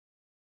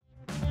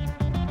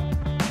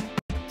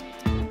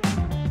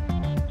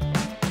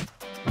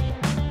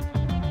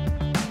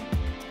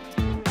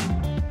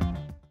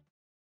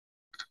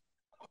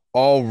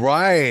All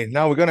right.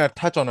 Now we're gonna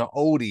touch on an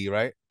oldie,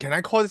 right? Can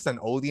I call this an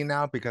oldie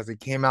now because it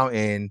came out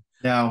in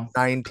No,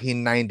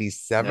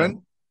 1997?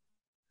 no,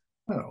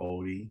 not an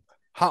oldie.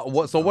 How It's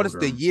what an so what is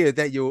the older. year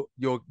that you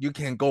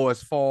can go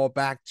as far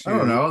back I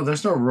don't to? know.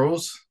 There's no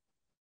rules.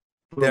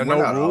 There are We're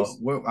no not old.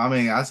 rules. I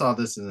mean, I saw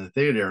this in the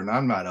theater, and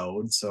I'm not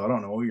old, so I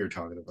don't know what you're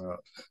talking about.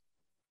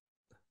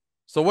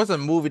 So what's a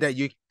movie that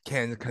you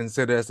can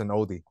consider as an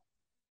oldie?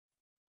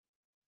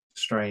 How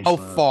Strange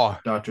Love, far?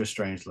 Doctor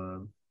Strange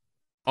Love.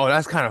 Oh,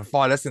 that's kind of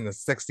far. That's in the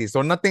 60s.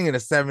 So nothing in the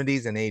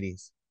 70s and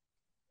 80s.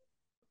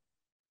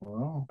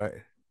 Well, Right.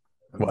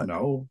 I don't What?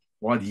 know.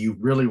 Why do you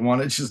really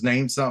want to just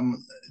name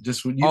something? You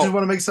just Oh,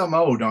 want to make something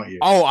old, don't you?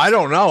 oh, I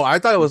don't know. I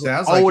thought it It was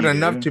sounds like old you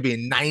enough do. to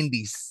be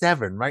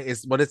 97, right?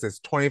 It's what is this,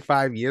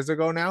 25 years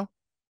ago now?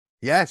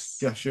 Yes.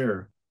 Yeah,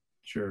 sure,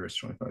 sure. It's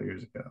 25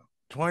 years ago.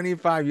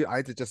 25 years.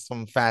 I did just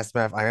some fast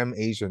math. I am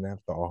Asian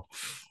after all.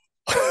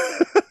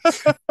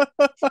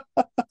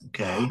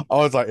 Okay, I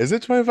was like, is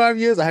it 25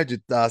 years? I had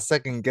to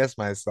second guess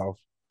myself.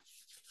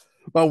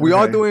 But we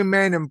are okay. doing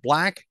Man in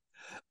Black.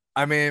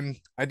 I mean,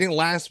 I think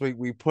last week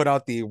we put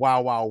out the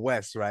Wild Wild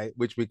West, right?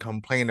 Which we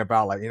complained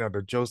about, like,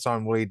 the jokes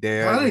aren't really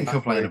there. I It's didn't not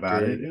complain very about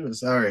good. it. It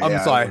was all right. I'm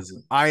Yeah, it sorry.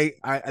 wasn't. I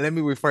let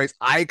me rephrase.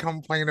 I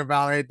complain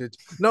about it.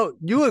 No,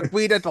 you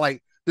agree that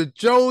like the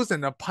jokes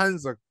and the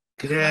puns are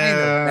kind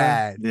of Yeah,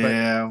 bad, but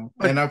yeah.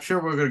 but And I'm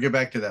sure we're gonna get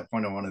back to that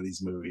point on one of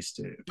these movies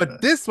too. but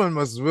But this one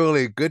was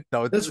really good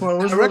though. this It's one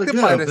was really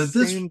directed by good. the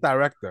same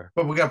director.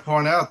 But we got to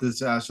point out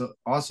this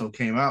also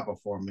came out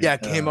before Yeah,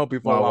 it came out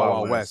before Wild Wild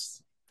Wild Wild West.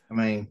 West. I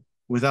mean,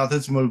 without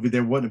this movie,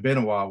 there wouldn't have been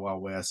a Wild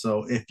Wild West.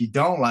 So if you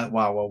don't like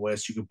Wild Wild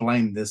West, you could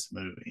blame this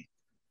movie.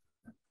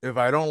 If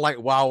I don't like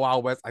Wild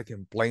Wild West, I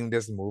can blame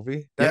this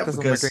movie. That Yeah,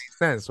 doesn't make any because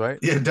sense, right?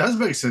 it does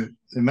make sense.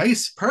 It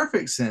makes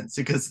perfect sense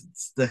because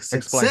it's the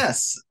Explain.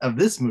 success of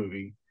this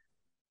movie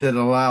that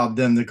allowed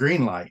them the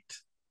green light.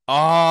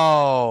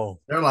 Oh,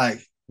 They're like,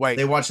 wait,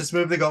 they watch this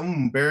movie, they go,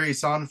 Barry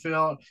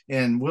Sonnenfeld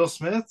and Will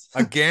Smith.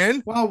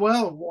 again? Wild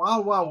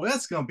Wild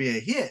West's gonna be a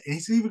hit, and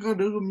he's even gonna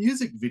do a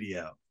music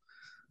video.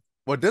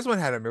 Well, this one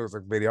had a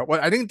music video.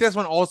 Well, I think this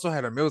one also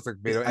had a music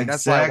video, and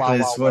that's why Exactly. Wild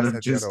Wild West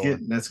had the other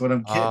one. That's what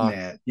I'm getting Uh,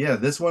 at. Yeah,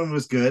 this one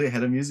was good. It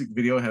had a music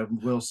video, it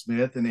had Will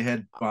Smith, and it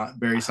had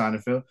Barry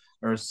Sonnenfeld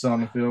or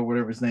Sonnenfeld,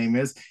 whatever his name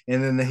is.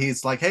 And then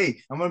he's like,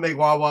 "Hey, I'm gonna make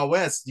Wild Wild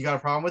West. You got a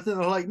problem with it?"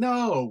 And they're like,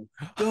 "No,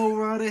 go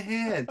right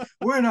ahead.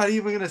 We're not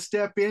even gonna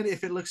step in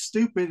if it looks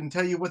stupid and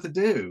tell you what to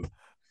do."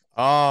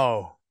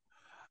 oh,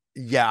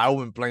 yeah, I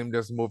wouldn't blame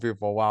this movie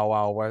for Wild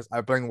Wild West.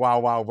 I blame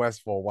Wild Wild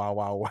West for Wild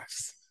Wild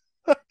West.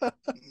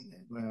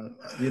 Well,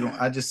 you know,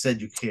 I just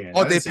said you can.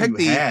 or I they didn't say you picked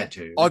the had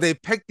to. or they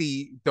picked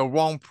the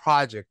wrong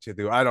project to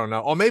do. I don't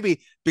know. Or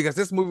maybe because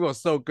this movie was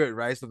so good,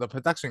 right? So the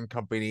production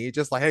company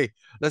just like, hey,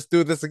 let's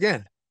do this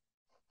again.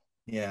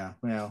 Yeah,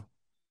 well,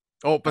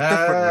 Oh, but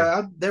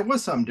differently. there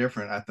was something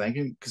different, I think,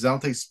 because I don't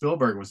think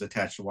Spielberg was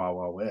attached to Wild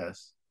Wild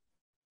West.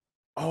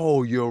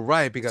 Oh, you're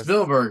right. Because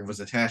Spielberg was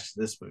attached to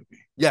this movie.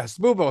 yeah,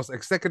 Smooth was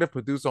executive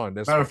producer on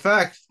this Matter one. of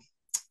fact,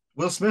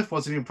 Will Smith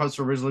wasn't even supposed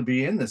to originally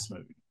be in this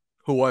movie.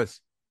 Who was?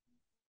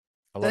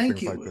 I love Thank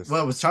things like you. this.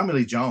 Well, it was Tommy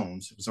Lee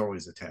Jones. It was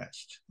always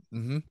attached.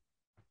 Mm-hmm.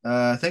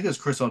 I think it was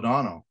Chris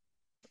O'Donnell.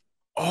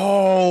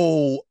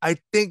 Oh, I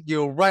think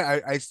you're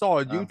right. I saw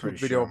a I'm pretty YouTube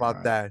sure video I'm about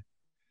right. that.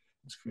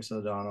 It's Chris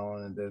O'Donnell,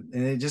 and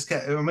it just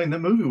got. I mean, the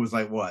movie was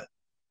like what?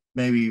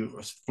 Maybe it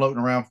was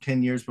floating around for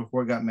 10 years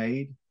before it got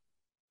made.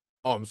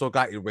 Oh, I'm so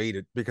glad it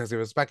rated because it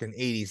was back in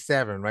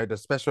 '87, right? The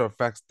special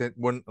effects didn't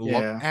wouldn't look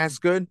Yeah. as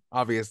good,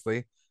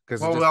 obviously,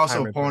 because it's Well, we just also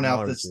time and point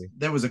out this. technology.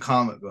 There was a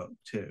comic book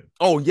too.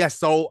 Oh, yes.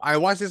 So I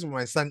watched this with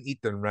my son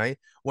Ethan, right?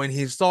 When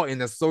he saw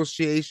in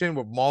association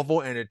with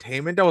Marvel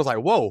Entertainment, that was like,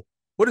 whoa,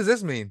 what does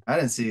this mean? I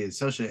didn't see it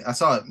associated. I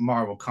saw it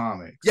Marvel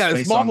Comics, Yeah, it's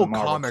based on the Marvel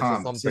Marvel Comics or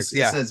Comics. something. It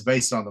Yeah. says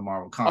based on the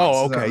Marvel Comics.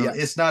 Oh, okay. Yeah.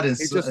 It's not in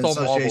He just saw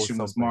Marvel association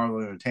with something. Marvel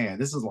Entertainment.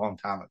 This is a long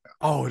time ago.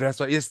 Oh, that's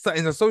right. It's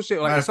in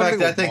associate like Matter it's of fact,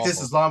 something I with think this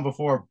Marvel. is long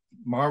before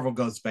Marvel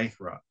goes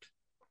bankrupt.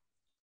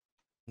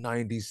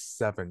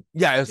 97.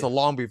 Yeah, it's a Yeah,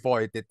 long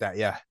before it did that.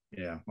 Yeah.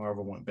 yeah,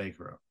 Marvel went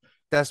bankrupt.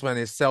 That's when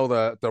they sell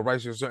the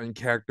rights to certain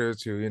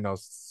characters to,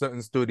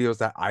 certain studios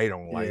that I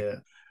don't like. Yeah,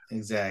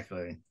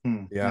 exactly.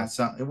 Yeah. Not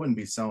so. It wouldn't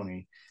be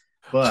Sony,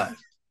 but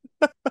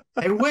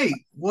hey, wait,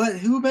 what?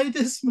 Who made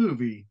this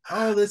movie?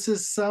 Oh, this is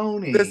This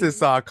Sony.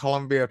 is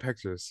Columbia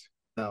Pictures.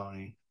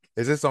 Sony.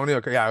 Is it Sony?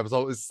 Okay, yeah,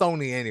 it's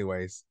Sony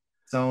anyways.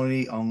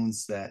 Sony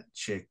owns that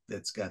chick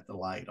that's got the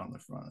light on the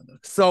front of the.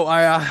 So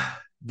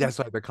that's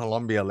right, the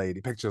Columbia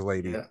lady, Pictures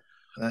lady. Yeah,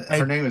 her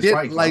I name is did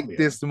probably like Columbia.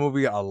 this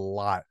movie a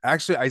lot.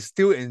 Actually, I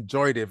still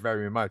enjoyed it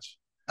very much.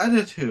 I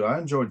did too. I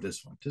enjoyed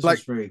this one. This was Like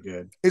very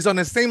good. it's on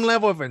the same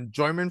level of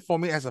enjoyment for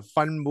me as a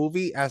fun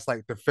movie as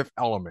like The Fifth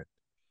Element.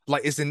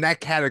 Like it's in that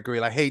category.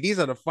 Like, hey, these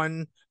are the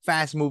fun,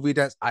 fast movie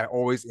that I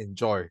always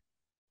enjoy.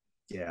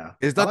 Yeah,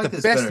 It's I not like the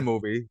this best better.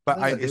 movie, I but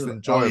think I it's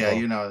do. Oh yeah,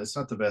 enjoyable. it's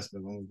not the best,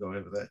 but we'll go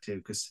over that too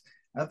because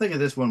I think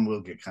this one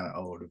will get kind of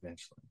old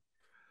eventually.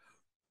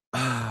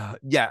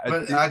 Yeah,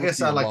 But it I would guess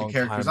be I a like the long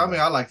characters. time I mean,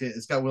 though. I liked it.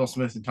 It's got Will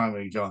Smith and Tommy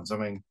Lee Jones. I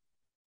mean,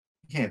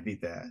 you can't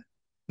beat that.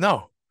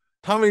 No,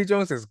 Tommy Lee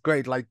Jones is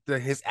great. Like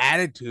his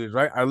attitude,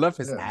 right? I love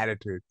his Yeah.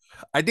 attitude.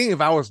 I think if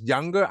I was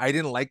younger, I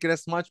didn't like it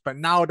as much. But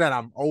now that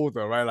I'm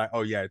older, right? Like,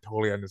 oh yeah, I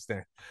totally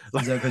understand. Is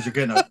Like, that because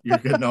you're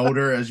getting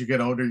older? As you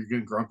get older, you're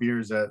getting grumpier.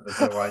 Is that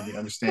why you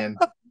understand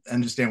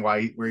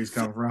where he's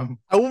coming from?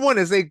 I wouldn't want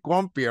to say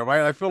grumpier,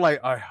 right? I feel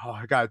like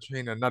I gotta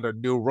train another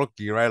new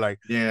rookie, right? Like,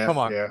 Yeah, come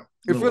on. yeah, a It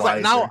little feels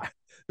like now. wiser.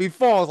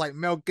 Before I was like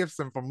Mel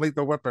Gibson from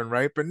Lethal Weapon,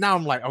 right? But now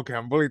I'm like, okay,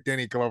 I'm really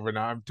Danny Glover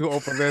now. I'm too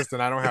old for this,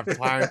 and I don't have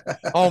time.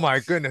 Oh my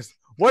goodness,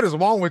 what is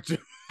wrong with you?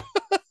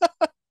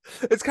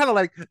 It's kind of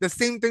like the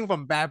same thing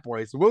from Bad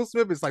Boys. Will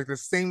Smith is like the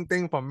same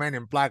thing from Men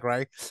in Black,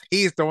 right?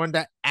 He's the one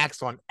that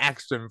acts on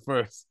action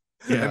first.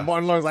 And Yeah.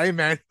 Martin Lawrence like, hey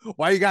man,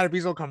 why you gotta be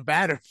so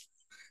combative?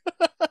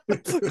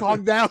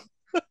 Calm down.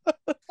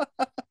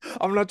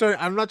 I'm not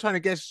trying to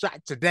get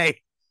shot today.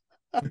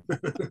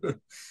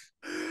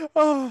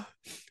 Oh,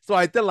 so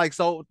I did like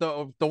so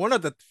the one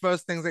of the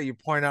first things that you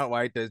point out,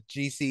 right? The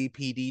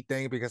GCPD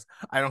thing, because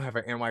I don't have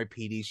an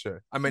NYPD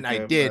shirt. I mean, I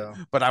Okay. did,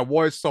 but I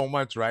wore it so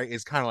much, right?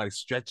 It's kind of like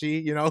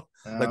stretchy, like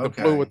the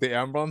blue with Okay. the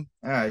emblem.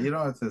 All right. You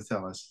don't have to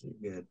tell us.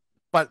 You're good.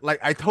 But like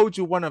I told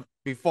you one of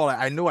before, like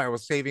I knew I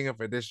was saving it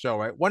for this show,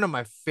 right? One of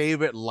my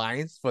favorite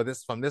lines for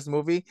this from this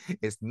movie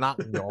is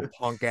 "knock your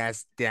punk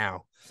ass down."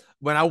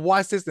 When I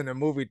watched this in the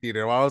movie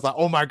theater, I was like,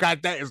 "Oh my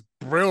god, that is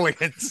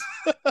brilliant!"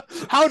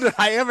 How did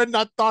I ever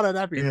not thought of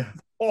that Yeah.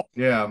 before?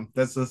 Yeah.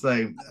 That's the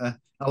same.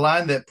 A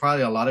line that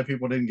probably a lot of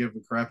people didn't give a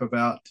crap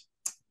about.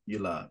 You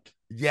loved.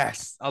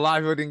 Yes, a lot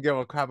of people didn't give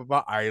a crap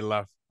about I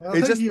love. I It's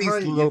think just you these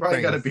probably you little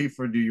probably got to things. be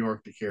from New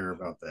York to care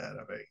about that.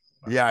 I mean,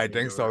 Yeah, I in New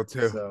think so York.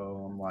 too.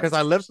 So I'm Because like,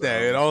 I lived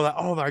there, so like,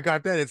 oh my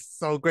god, that is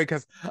so great.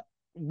 Because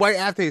right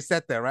after he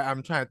said that, right,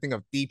 I'm trying to think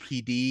of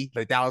DPD,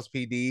 like Dallas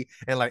PD,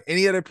 and like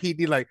any other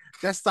PD, like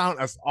that sound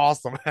as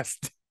awesome as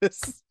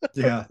this.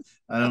 yeah.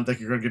 I don't think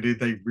you're going to get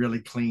anything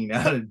really clean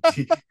out of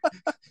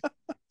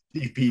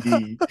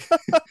DPD.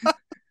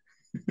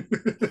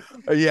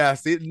 Yeah,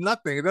 see,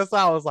 nothing. That's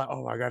why I was like,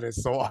 oh my god,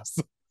 it's so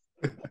awesome.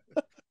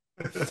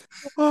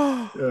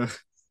 Yeah.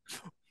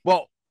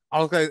 Well, I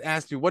was going to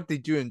ask you, what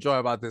did you enjoy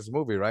about this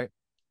movie, right?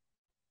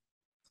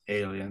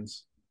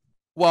 Aliens.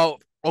 Well,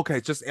 okay,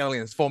 just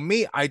aliens. For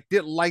me, I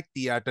did like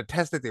the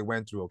test that they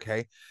went through,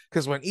 okay?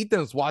 Because when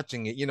Ethan's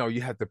watching it,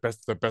 you had the best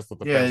of the best of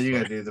the Yeah, best, you got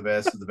right? to do the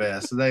best of the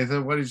best. So they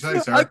said, "What did you say, I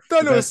sir? thought The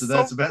it was best of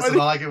that's so the best." And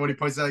funny. I like it when he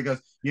points out. He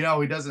goes, he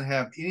doesn't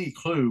have any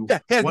clue Yeah,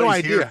 he has what no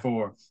he's here idea.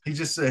 for. He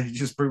just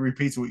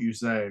repeats what you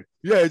say.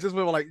 Yeah, it's just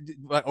we were like,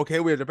 okay,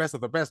 we're the best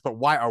of the best, but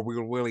why are we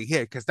really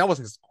here? Because that was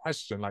his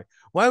question. Like,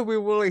 why are we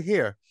really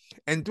here?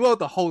 And throughout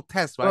the whole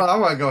test, right? Well, I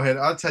want to go ahead.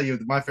 I'll tell you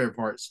my favorite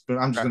parts, but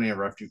I'm just Okay. going to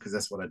interrupt you because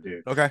that's what I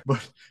do. Okay.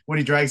 But when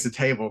he drags the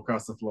table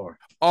across the floor,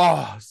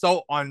 Oh,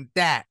 so on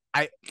that,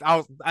 I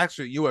was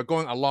actually you were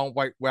going along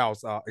White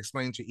Wells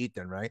explaining to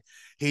Ethan, right?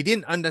 He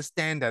didn't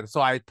understand that.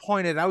 So I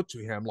pointed out to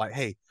him, like,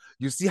 hey,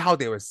 you see how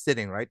they were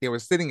sitting, right? They were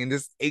sitting in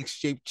this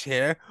egg-shaped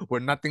chair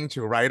with nothing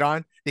to write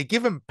on. They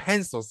give him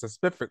pencils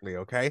specifically,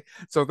 okay?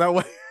 So that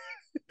way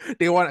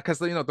they want because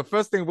the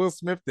first thing Will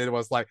Smith did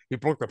was like he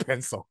broke the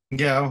pencil.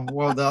 yeah.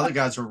 Well, the other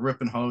guys were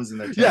ripping holes in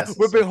their Yeah, tests.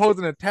 we've been So.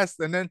 holding a test,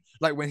 and then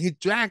like when he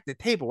dragged the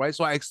table, right?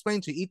 So I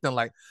explained to Ethan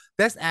like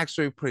that's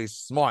actually pretty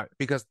smart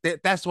because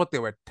that's what they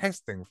were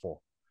testing for.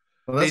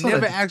 Well, They that's what I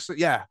never actually,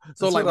 yeah.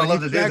 So That's like what I when he love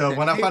to do dragged though. the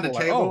When I find a table,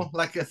 like table, oh,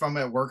 like if I'm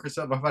at work or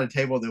something, I find a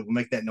table that will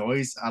make that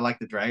noise. I like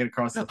to drag it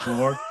across the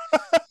floor,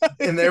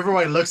 and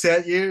everybody looks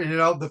at you.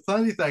 The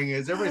funny thing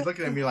is, everybody's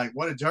looking at me like,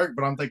 "What a jerk!"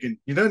 But I'm thinking,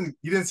 you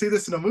didn't see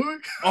this in a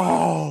movie,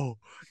 oh,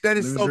 that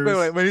is so good. losers.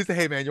 Like when he said,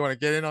 "Hey man, you want to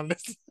get in on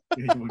this?"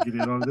 You want to get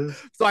in on this?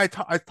 So I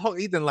told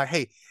Ethan like,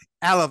 "Hey,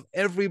 out of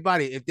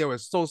everybody, if they were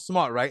so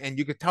smart, right, and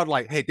you could tell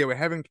like, hey, they were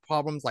having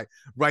problems like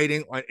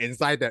writing on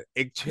inside the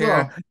egg chair.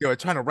 Well, They were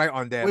trying to write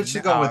on their we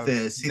should go with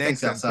this. He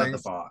thinks necks and outside the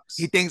things.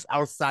 He box. thinks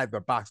outside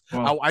the box. I,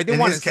 Well, I didn't in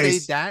want his to say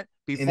case, that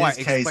in before I his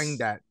explained case,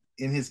 that.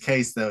 in his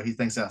case though, he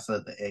thinks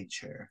outside the egg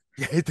chair.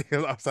 Yeah, he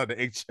thinks outside the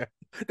egg chair.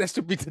 That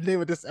should be the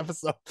name of this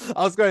episode.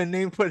 I was going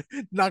to put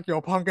knock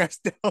your punk ass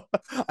down.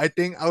 I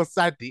think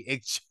outside the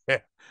egg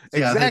chair.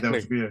 Yeah, I think that would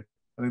Exactly. be a.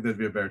 I think that'd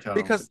be a better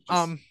title. Because But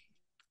just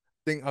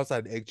think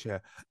outside the egg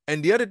chair.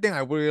 And the other thing I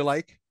really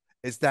like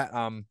is that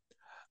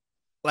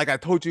like I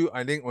told you,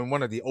 I think on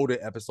one of the older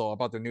episodes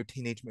about the new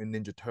Teenage Mutant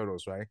Ninja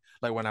Turtles, right?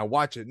 Like when I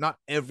watch it, not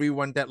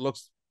everyone that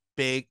looks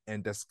big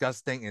and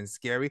disgusting and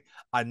scary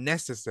are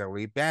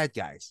necessarily bad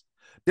guys.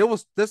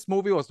 This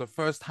movie was the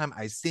first time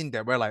I seen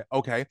that where like,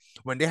 okay,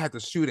 when they had the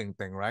shooting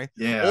thing, right?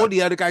 All yeah.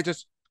 the other guys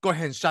just go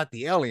ahead and shot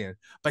the alien.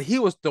 But he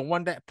was the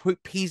one that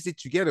pieced it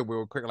together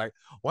real quick. Like,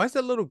 why is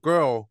that little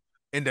girl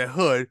in the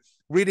hood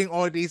reading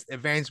all these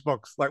advanced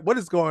books? Like, what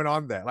is going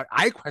on there? Like,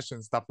 I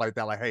question stuff like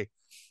that. Like, hey,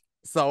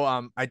 so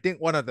I think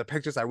one of the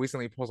pictures I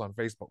recently posted on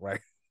Facebook, right?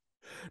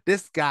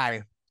 This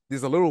guy,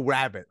 there's a little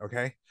rabbit,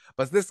 okay?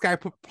 But this guy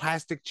put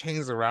plastic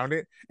chains around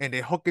it and they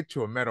hook it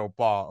to a metal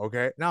ball,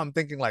 okay? Now I'm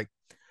thinking like,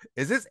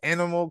 is this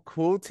animal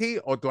cruelty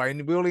or do I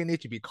really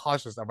need to be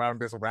cautious around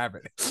this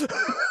rabbit?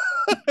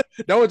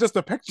 That was just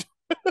a picture.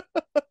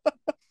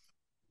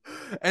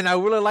 And I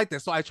really like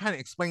that. So I try to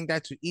explain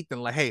that to Ethan,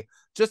 like, hey,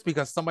 just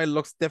because somebody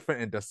looks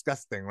different and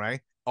disgusting,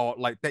 right? Or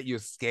like that you're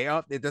scared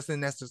of, it doesn't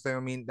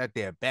necessarily mean that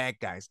they're bad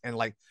guys. And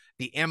like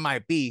the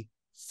MIB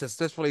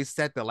successfully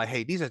said that, like,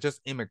 hey, these are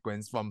just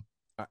immigrants from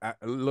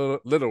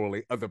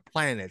literally other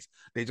planets.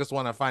 They just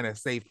want to find a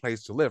safe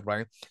place to live,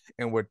 right?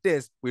 And with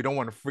this, we don't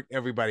want to freak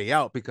everybody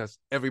out because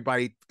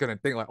everybody's gonna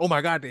think like, oh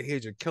my god, they're here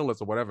to kill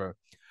us or whatever.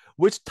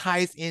 Which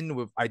ties in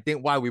with I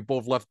think why we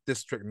both love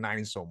District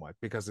 9 so much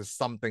because it's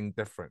something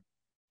different.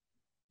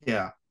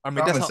 Yeah. I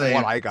mean, I that's would say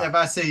what I got. if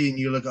I say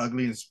you look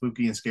ugly and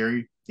spooky and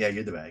scary, yeah,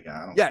 you're the bad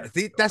guy. I don't Yeah, care.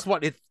 see, that's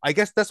what it. I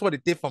guess that's what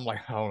it did from like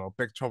I don't know,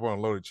 Big Trouble in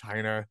Little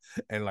China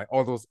and like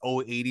all those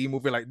old 80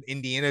 movies like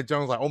Indiana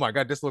Jones. Like, oh my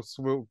god, this looks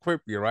real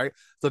creepy, right?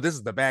 So this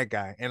is the bad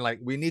guy, and like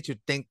we need to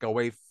think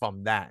away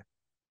from that.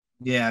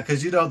 Yeah,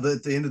 because you know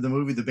at the end of the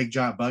movie, the big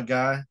giant bug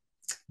guy,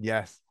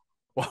 Yes.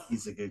 Well,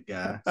 he's a good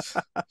guy.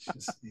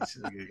 He's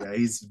a good guy.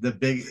 He's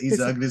he's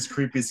the ugliest,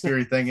 creepiest,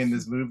 scary thing in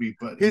this movie,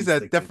 but he's he's a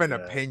the good different guy.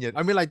 opinion.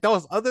 I mean, like there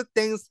was other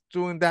things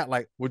doing that.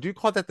 Like, would you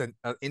call that the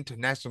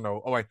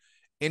international or like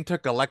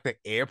intergalactic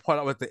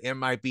airport with the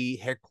MIB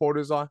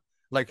headquarters on?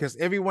 Like, because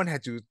everyone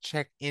had to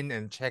check in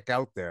and check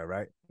out there,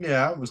 right?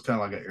 Yeah, it was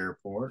kind of like an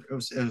airport. It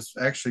was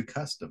actually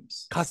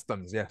customs.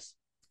 Customs, yes.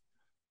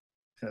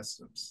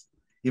 Customs.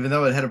 Even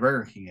though it had a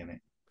Burger King in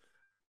it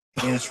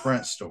and a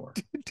Sprint store.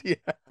 Yeah.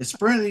 Is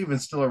Sprint even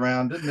still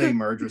around? Didn't they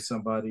merge with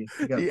somebody?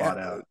 He got the bought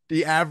out.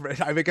 the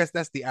average. I mean, I guess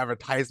that's the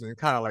advertisement,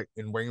 kind of like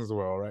in Wings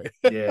World, right?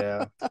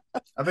 Yeah.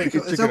 I mean,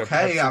 it's Chicken and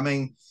okay. I Pepsi.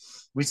 mean,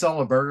 we saw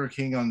a Burger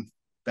King on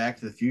Back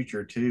to the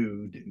Future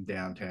too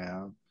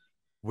downtown.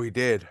 We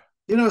did.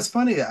 You know, it's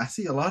funny. I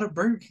see a lot of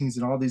Burger Kings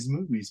in all these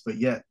movies, but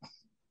yet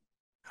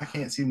I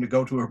can't seem to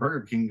go to a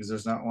Burger King because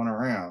there's not one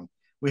around.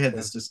 We had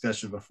Yeah. this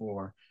discussion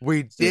before.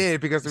 We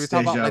did because we It's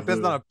talk about deja like there's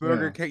vu. not a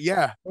Burger Yeah. King.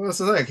 Yeah. Well, that's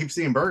the thing. I keep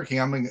seeing Burger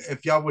King. I mean,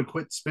 if y'all would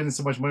quit spending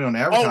so much money on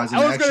Oh, advertising,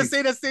 I was gonna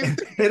say the same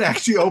thing. it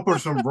actually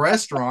opens some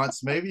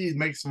restaurants. Maybe you'd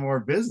make some more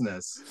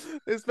business.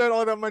 They spent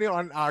all that money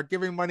on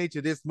giving money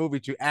to this movie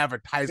to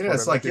advertise Yeah, for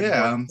it's them, like, make it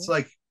more. it's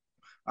like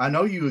I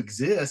know you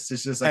exist.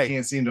 It's just I Hey,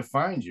 can't seem to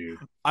find you.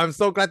 I'm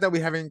so glad that we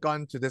haven't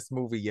gone to this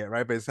movie yet,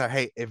 right? But it's like,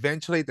 hey,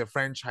 eventually the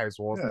franchise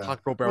wars, Yeah.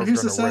 Taco Well, Bell's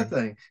here's the gonna sad win.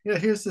 thing. Yeah,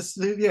 here's this.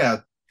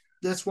 Yeah,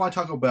 that's why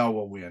Taco Bell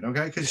will win.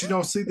 Okay, because you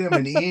don't see them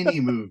in any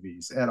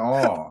movies at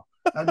all.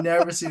 I've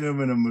never seen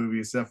them in a movie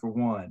except for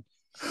one.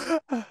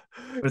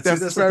 But see, That's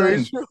that's the very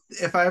thing. true.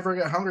 If I ever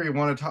get hungry and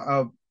want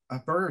a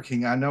Burger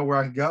King, I know where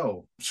I can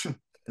go.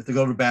 If to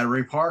go to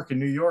Battery Park in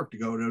New York to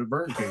go to the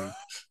Burger King.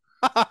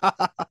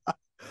 I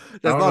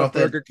There's don't not know a if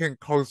that. Burger King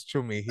close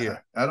to me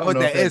here. I don't Oh,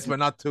 know if there that. is, but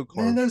not too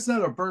Man, close. there's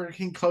not a Burger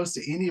King close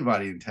to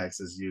anybody in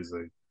Texas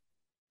usually.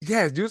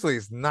 Yeah, usually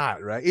it's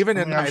not, right? Even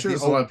I in mean, I'm my sure the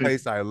there's a old lot of people.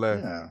 place I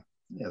live, Yeah,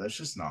 yeah, that's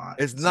just not.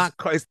 it's It's just.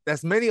 not.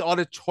 There's many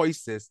other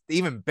choices,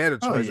 even better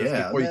Oh choices yeah,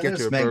 before you man. get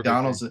to There's a Burger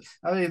King. McDonald's.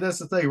 I mean, that's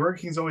the thing. Burger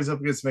King's always up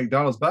against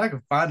McDonald's, but I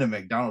can find a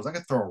McDonald's. I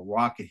could throw a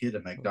rock and hit a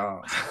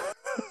McDonald's.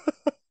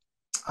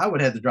 I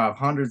would have to drive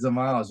hundreds of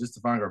miles just to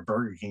find a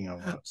Burger King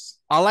almost.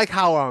 I like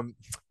how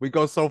we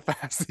go so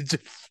fast into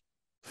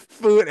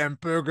food and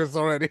burgers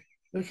already.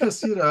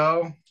 Because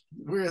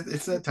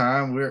it's that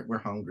time we're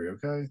hungry.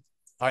 Okay,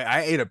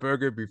 I ate a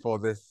burger before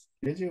this.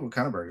 did you? What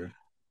kind of burger?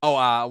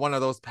 Oh, one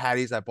of those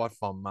patties I bought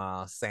from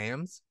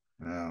Sam's.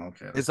 Oh,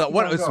 okay. It's Let's a keep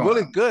what? on It's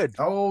really going. good.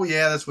 Oh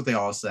yeah, that's what they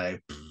all say.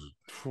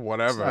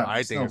 Whatever. I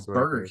It's think no it's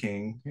really Burger good.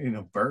 King.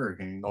 Burger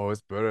King. Oh,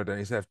 it's better than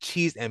instead of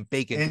cheese and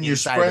bacon In your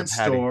inside the Sprint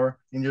patty. store,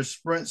 in your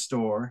Sprint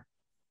store,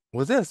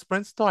 Was it a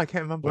Sprint store? I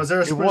can't remember. was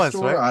there a It Sprint was,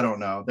 store? right? I don't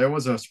know. There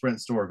was a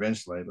Sprint store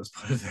eventually. Let's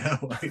put it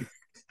that way.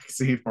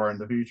 See it far in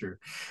the future,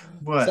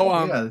 but So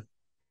yeah,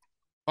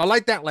 I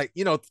like that. Like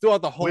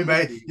throughout the whole we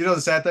may. movie, The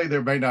sad thing,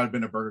 there may not have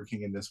been a Burger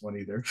King in this one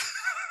either.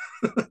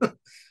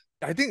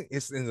 I think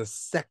it's in the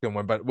second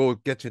one, but we'll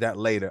get to that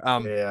later.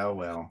 Yeah,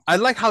 well, I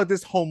like how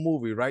this whole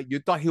movie, right? You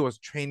thought he was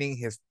training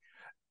his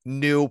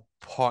new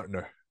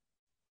partner,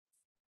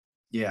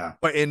 yeah.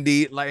 but in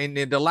the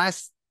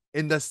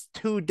in the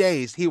 2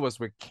 days he was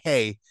with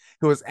Kay,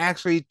 he was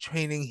actually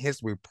training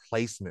his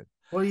replacement.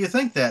 Well, you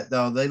think that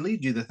though? They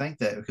lead you to think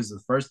that because of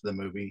the first of the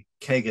movie,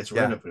 Kay gets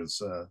rid Yeah, of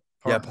his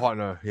yeah, partner.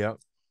 partner. Yeah,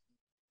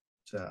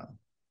 So,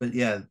 but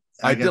yeah,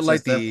 I I did guess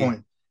like that's that the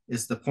point.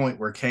 Is the point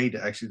where Cade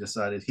actually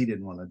decided he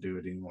didn't want to do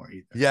it anymore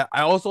either. yeah.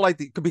 I also like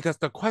the because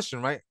the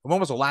question, right? When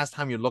was the last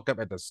time you look up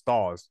at the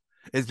stars?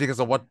 It's because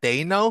of what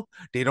they know.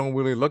 They don't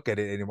really look at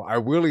it anymore. I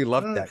really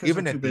love that. Because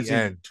they're Even too at the busy.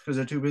 end, Because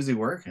they're too busy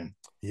working.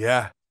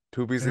 yeah,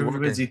 too busy They're too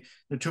working. busy.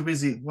 They're too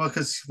busy. Well,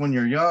 because when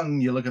you're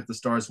young, you look at the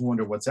stars and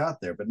wonder what's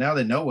out there. But now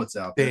they know what's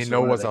out there. They So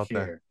know why do what's they out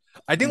there. care?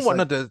 I And think it's one like,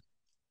 of the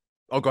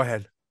oh, go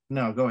ahead.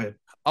 no, go ahead.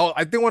 Oh,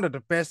 I think one of the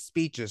best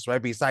speeches,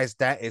 right? Besides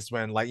that, is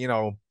when like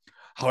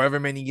however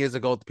many years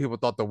ago people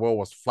thought the world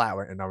was flat,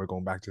 right? And now we're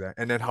going back to that.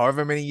 And then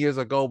however many years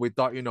ago we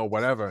thought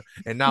whatever,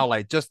 and now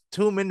like just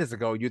 2 minutes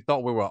ago you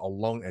thought we were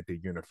alone at the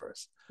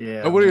universe. I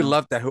Yeah, really well,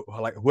 love that.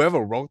 Like whoever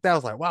wrote that, I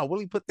was like, wow,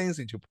 really put things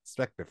into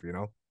perspective.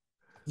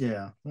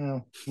 yeah.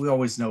 Well, we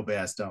always know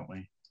best, don't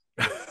we?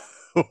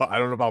 I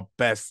don't know about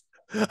best.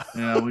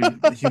 Yeah,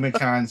 we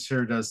humankind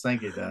sure does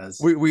think it does.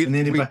 We And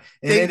think to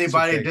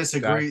anybody think that.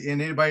 disagree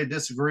and anybody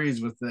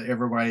disagrees with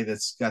everybody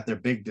that's got their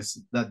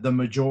that the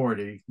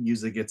majority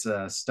usually gets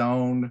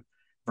stoned,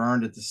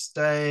 burned at the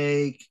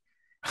stake.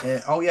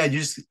 And, oh yeah,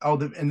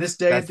 in this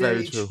day That's and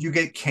very age, true. you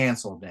get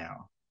canceled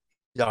now.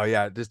 Oh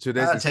yeah, this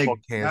today's is called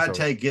cancel.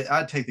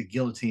 I'd take the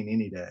guillotine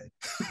any day.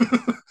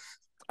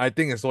 I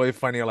think it's always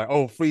funny, like,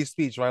 oh, free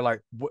speech, right?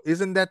 Like,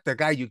 isn't that the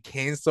guy you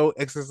cancel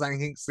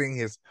exercising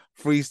his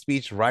free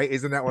speech, right?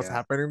 Isn't that what's Yeah,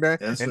 happening there?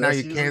 And now that's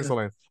you usually cancel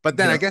him. But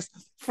then I yep, guess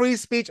free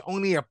speech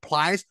only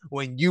applies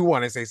when you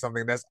want to say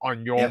something that's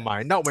on your yep.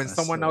 mind, not when That's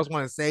someone else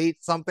want to say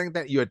something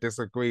that you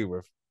disagree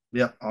with.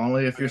 yep.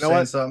 Only if You you're know saying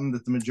what? something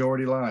that the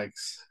majority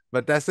likes.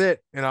 But that's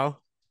it, you know.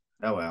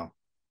 Oh well.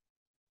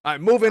 All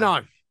right, moving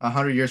on.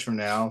 100 years from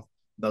now,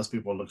 those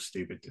people look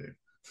stupid too.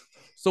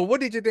 So,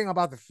 what did you think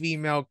about the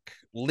female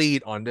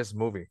lead on this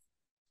movie?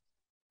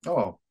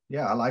 Oh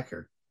yeah, I like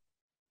her.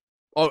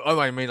 Oh,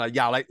 I mean, like,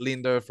 yeah, I like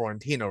Linda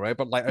Florentino, right?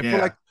 But like, I feel Yeah,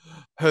 like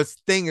her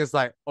thing is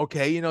like,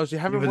 okay, she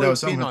haven't even though really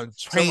been on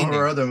some of her training.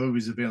 other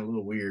movies have been a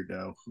little weird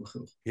though.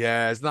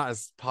 Yeah, it's not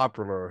as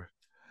popular.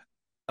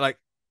 Like,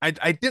 I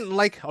didn't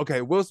like.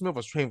 Okay, Will Smith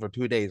was trained for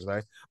 2 days,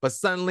 right? But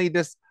suddenly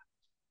this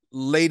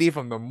lady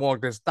from the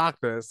morgue, this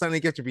doctor, suddenly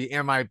gets to be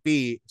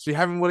MIB. She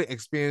haven't really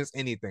experienced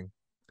anything.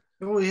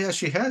 Oh yeah,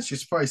 she has.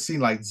 She's probably seen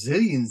like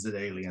zillions of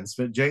aliens,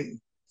 but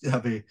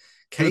I mean,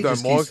 To Kate the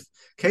just morgue. keeps.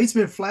 Kate's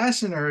been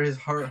flashing her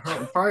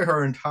probably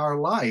her entire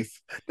life.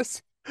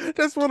 That's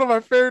that's one of my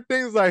favorite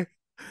things. Like,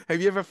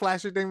 have you ever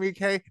flashed anything with me,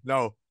 Kay?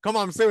 No. Come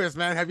on, I'm serious,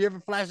 man. Have you ever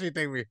flashed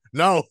anything with me?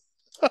 No.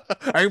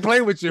 I ain't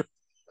playing with you.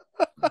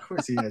 Of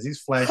course he has. He's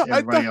flashed I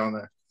everybody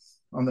thought.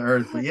 on the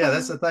earth. But yeah,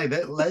 that's the thing.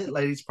 That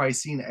lady's probably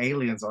seen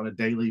aliens on a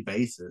daily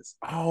basis,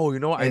 Oh, you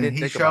know what? I and didn't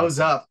he think about shows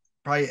that. up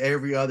probably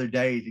every other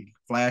day to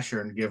flash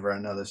her and give her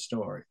another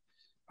story.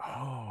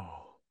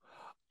 Oh,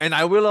 and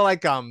I really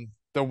like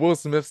the Will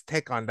Smith's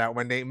take on that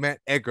when they met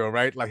Edgar,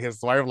 right? Like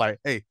his wife, like,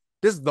 hey,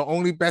 this is the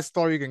only best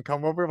story you can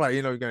come up with. Like,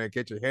 you're gonna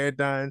get your hair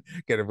done,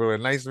 get a really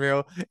nice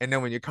meal, and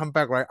then when you come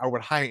back, right, I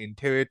would hire an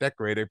interior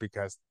decorator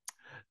because,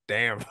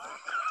 damn,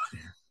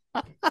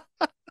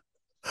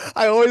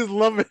 I always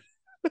love it.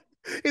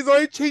 He's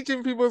always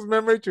changing people's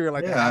memory to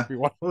like a Yeah. happy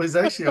one. Well, he's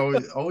actually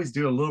always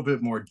do a little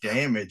bit more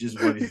damage, is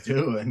what he's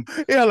doing.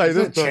 Yeah, like He's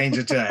this. gonna change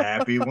it to a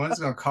happy one. It's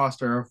gonna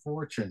cost her a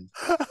fortune.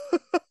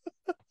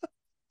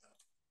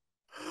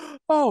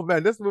 Oh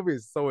man, this movie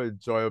is so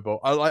enjoyable.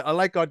 I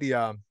like all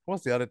the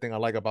what's the other thing I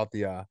like about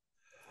the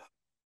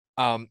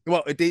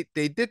well they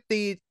did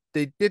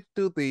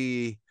do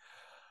the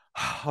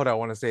how do I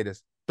want to say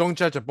this? Don't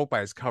judge a book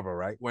by its cover,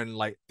 right? When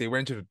like they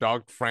went to the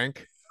dog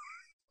Frank.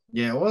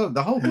 Yeah, well,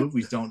 the whole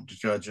movies don't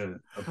judge a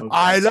book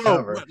by I its know,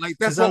 cover but like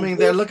that's because I what mean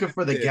they're Will looking Smith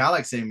for the did.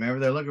 galaxy. Remember,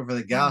 they're looking for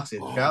the galaxy.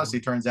 The Oh, galaxy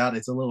turns out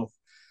it's a it's little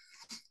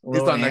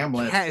on the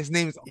hamlet. cat. His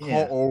name's called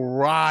Yeah,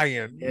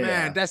 Orion. Man,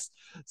 yeah, that's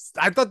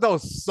I thought that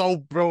was so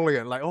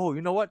brilliant. Like, oh,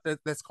 you know what?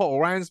 That's called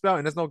Orion spell,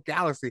 and there's no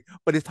galaxy,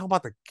 but it's talking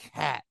about the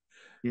cat.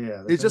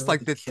 yeah. They're It's talking just about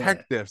like the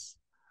cat. detectives.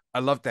 I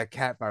love that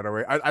cat, by the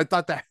way. I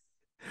thought that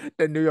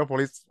the New York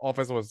police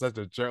officer was such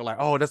a jerk. Like,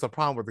 oh, there's a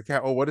problem with the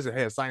cat. Oh, what is it?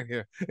 Hey, sign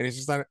here. And he's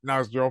just like, now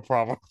it's your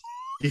problem.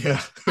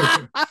 Yeah,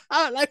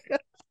 Like,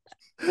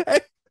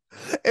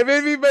 if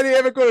anybody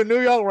ever go to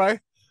New York, right?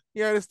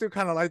 Yeah, it's still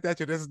kind of like that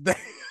to this day.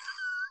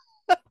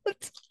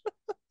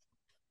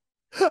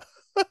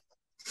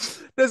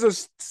 There's a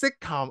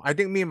sitcom I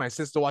think me and my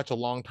sister watched a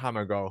long time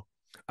ago.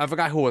 I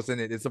forgot who was in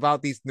it. It's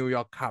about these New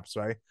York cops,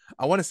 right?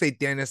 I want to say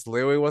Dennis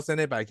Leary was in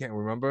it, but I can't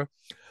remember.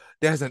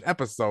 There's an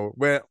episode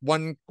where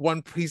one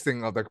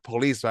precinct of the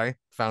police, right,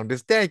 found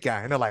this dead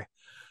guy, and they're like,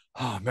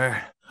 "Oh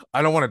man,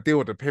 I don't want to deal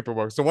with the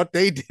paperwork." So what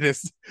they did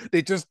is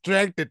they just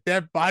dragged the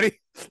dead body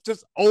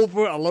just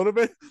over a little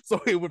bit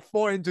so it would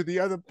fall into the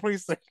other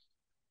precinct.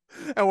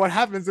 And what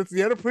happens is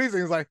the other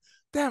precinct is like,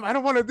 damn, I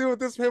don't want to deal with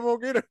this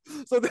paperwork either.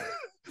 So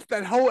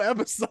that whole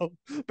episode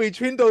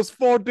between those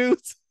four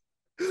dudes,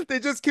 they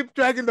just keep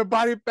dragging the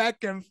body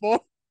back and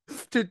forth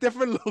to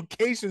different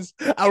locations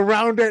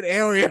around that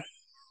area.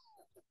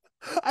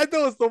 I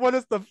thought it was one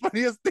of the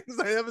funniest things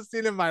I ever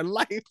seen in my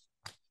life.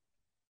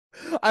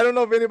 I don't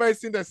know if anybody's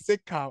seen that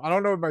sitcom. I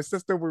don't know if my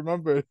sister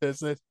remembers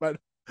this, but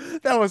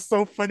that was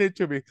so funny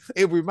to me.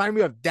 It reminded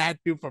me of that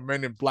dude from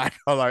Men in Black.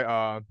 I'm like,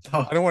 I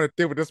oh, don't want to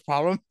deal with this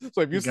problem.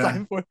 So if the you guy.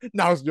 sign for it,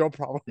 now it's your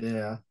problem.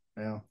 Yeah,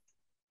 yeah,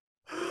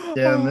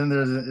 yeah. And then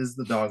is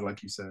the dog,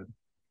 like you said.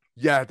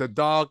 Yeah, the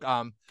dog.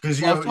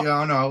 Because Well, you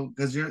don't know,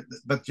 because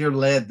you're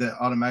led to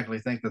automatically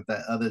think that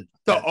the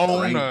that gray,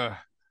 owner.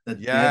 the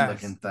dead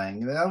looking Yes,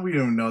 thing. Yeah, we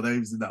don't even know that he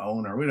was the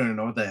owner. We don't even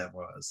know what that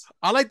was.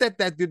 I like that.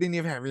 That dude didn't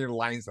even have any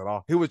lines at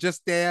all. He was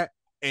just there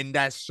in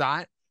that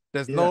shot.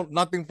 There's Yeah,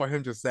 nothing for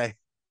him to say.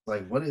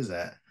 like what is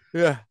that?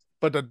 Yeah,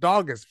 but the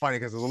dog is funny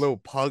because it's a little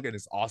pug and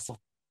it's awesome.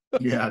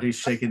 Yeah, he's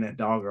shaking that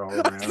dog all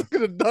around. Look at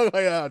the dog.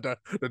 Like, yeah,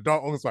 the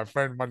dog owns my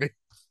friend money.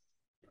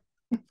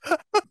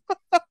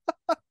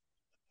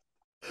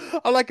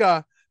 I like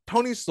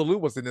Tony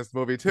Salute was in this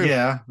movie too.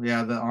 Yeah,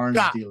 yeah, the orange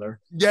God, dealer.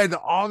 yeah, the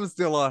arms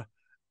dealer.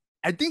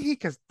 I think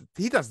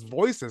he does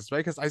voices, right?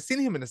 Because I seen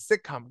him in a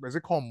sitcom. Is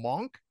it called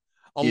Monk?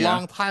 A Yeah.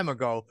 long time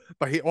ago,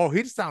 but he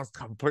sounds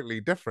completely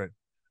different.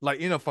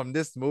 Like from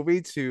this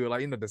movie to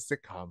like the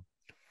sitcom.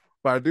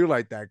 But I do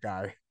like that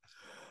guy.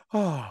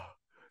 Oh,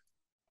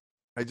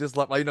 I just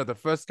love like the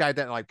first guy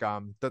that like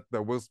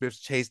the Will Smith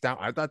chased down.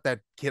 I thought that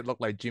kid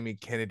looked like Jimmy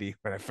Kennedy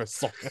when I first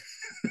saw him.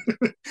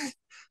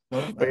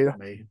 Well, But, that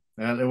may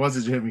it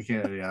wasn't Jimmy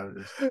Kennedy. I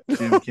was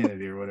Jim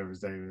Kennedy or whatever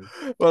his name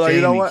is. well, like,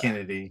 you know Jamie what?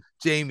 Kennedy.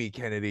 Jamie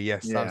Kennedy.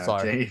 Yes, I'm Yeah,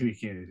 sorry. Jamie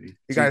Kennedy.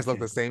 You Jim guys look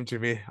the Kennedy. same to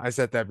me. I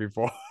said that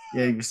before.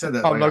 Yeah, you said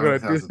that I'm like not a gonna hundred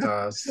do thousand that.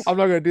 times. I'm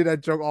not gonna do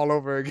that joke all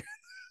over again.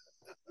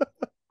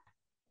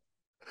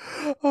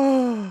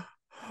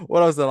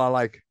 What else did I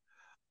like?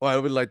 Well, I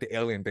would like the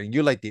alien thing.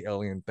 You like the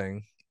alien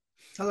thing.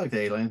 I like the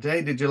alien.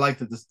 Hey, did you like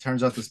that this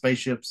turns out the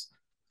spaceships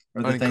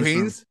or the On things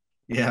from Queens?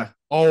 yeah.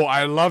 Oh,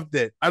 I loved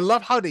it. I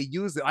love how they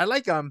use it. I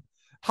like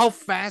how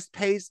fast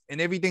paced and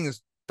everything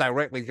is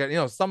directly.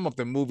 Some of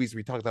the movies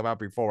we talked about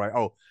before, right?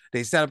 Oh,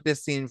 they set up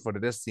this scene for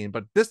this scene,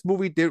 but this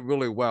movie did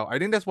really well. I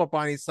think that's what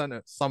Bonnie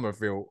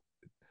Summerfield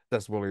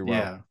does really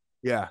well. Yeah.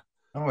 Yeah.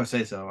 I want to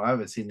say so. I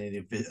haven't seen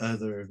any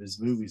other of his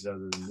movies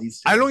other than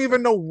these I two. don't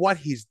even know what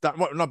he's done.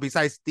 Well, no,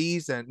 besides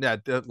these and yeah,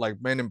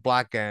 like Men in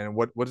Black and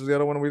what is the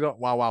other one we don't?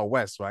 Wow Wow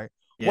West, right?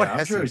 What Yeah, I'm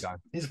has sure he done?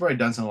 he's probably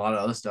done some a lot of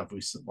other stuff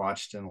we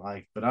watched and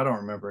liked, but I don't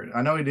remember it.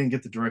 I know he didn't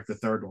get to direct the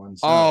third one,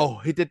 so Oh,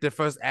 he did the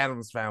first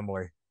Adams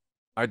Family.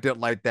 I did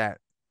like that.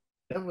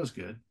 that was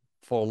good.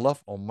 For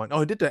Love or Money. Oh,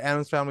 he did the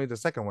Adams Family, the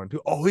second one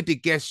too. Oh, he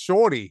did Get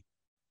Shorty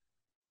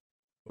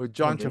with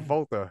John Okay.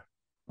 Travolta.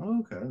 Oh,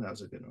 okay, that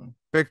was a good one.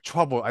 Big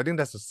Trouble. I think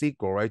that's a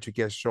sequel, right? To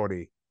Get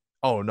Shorty.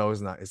 Oh no,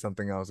 it's not. It's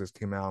something else. It's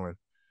Tim Allen.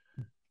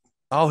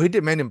 Oh, he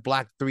did Men in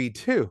Black 3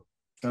 too.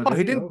 Oh, Oh, did he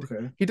he? didn't.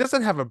 Okay. He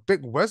doesn't have a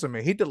big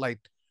resume. He did like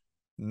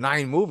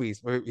 9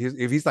 movies.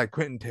 If he's like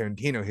Quentin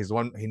Tarantino,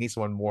 he needs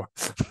one more.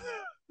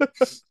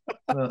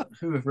 Well,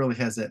 who really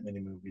has that many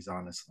movies,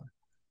 honestly?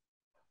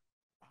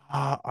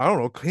 I don't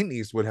know. Clint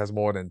Eastwood has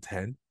more than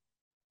 10.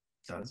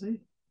 Does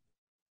he?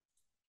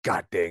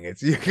 God dang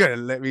it! You're gonna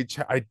let me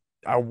check.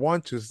 I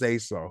want to say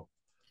so.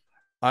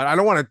 I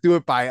don't want to do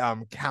it by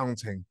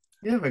counting,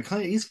 Yeah, but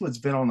Clint Eastwood's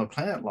been on the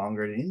planet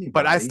longer than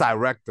but as anybody.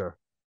 director.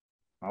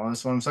 Oh,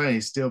 that's what I'm saying.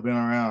 He's still been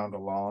around a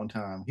long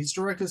time. He's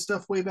directed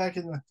stuff way back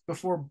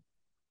before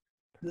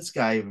this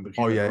guy even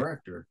Oh became a yeah.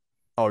 director.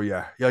 Oh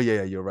yeah.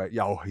 You're right.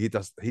 Yeah, oh, he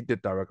does. He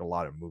did direct a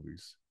lot of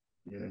movies.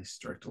 Yeah, he's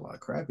directed a lot of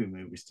crappy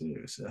movies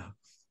too. So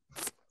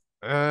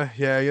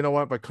Yeah. You know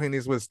what? But Clint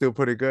Eastwood's still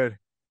pretty good.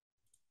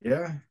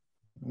 yeah,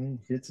 I mean,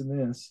 hits and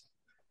miss.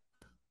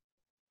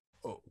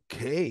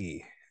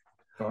 Okay.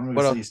 So I'm gonna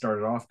What say else? he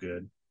started off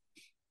good,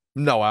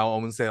 No, I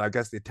won't say. I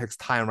guess it takes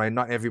time, right?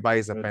 Not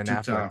everybody's a but it Ben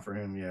took Affleck. time for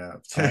him. Yeah,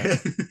 Right?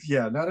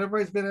 yeah. Not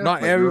everybody's been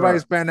Not Affleck. You're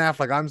everybody's right. Ben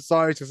Affleck. I'm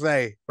sorry to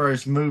say.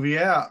 First movie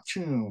out.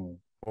 Phew.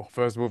 Well,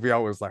 first movie I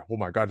was like, oh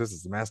my god, this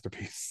is a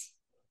masterpiece.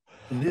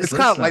 And his It's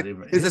kind list of like not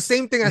even it's the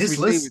same thing as we his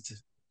see with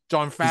list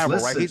John his Favreau,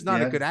 list right? He's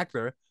not a yeah, good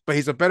actor, but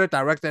he's a better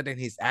director than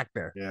he's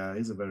actor. yeah,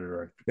 he's a better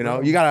director. You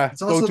Well, gotta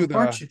it's go also to the the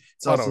part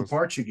it's also the photos.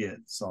 part you get.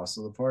 It's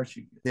also the part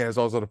you get. Yeah, it's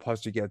also the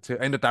plus you get too,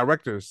 and the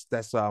directors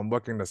that's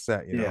working the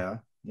set. Yeah,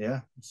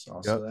 yeah. It's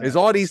Yeah, also it's that.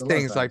 all these Also love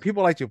things. Like that.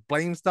 people like to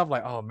blame stuff.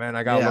 Like, oh man,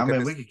 I gotta Yeah, I look at mean,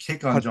 this we could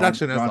kick on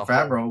production as John a whole,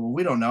 Favreau, but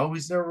we don't know.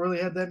 He's never really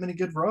had that many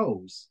good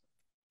roles.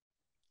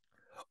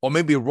 or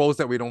maybe roles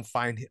that we don't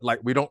find like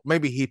we don't.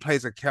 Maybe he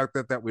plays a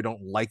character that we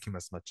don't like him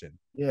as much in.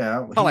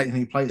 Yeah, Not like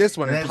he plays, this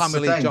one and and that's Tommy the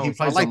Lee thing. He Jones.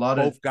 I plays a like lot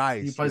of both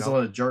guys. a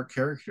lot of jerk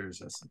characters.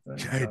 That's the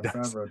thing. Yeah, he John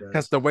does. Favreau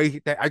Because does. the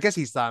way I guess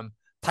he's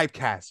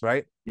typecast,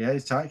 right? Yeah,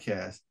 he's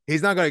typecast.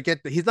 He's not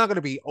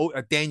gonna be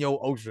a Daniel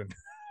Ocean.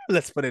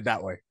 Let's put it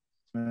that way.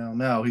 Well,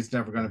 no, he's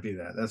never going to be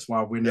that. That's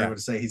why we're never Yeah, going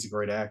to say he's a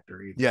great actor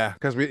either. yeah.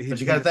 Because But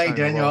you got to he's think not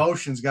in a Daniel role.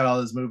 Ocean's got all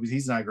those movies.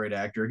 He's not a great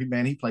actor. He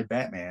played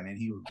Batman and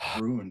he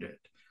ruined it.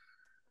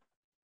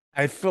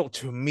 I felt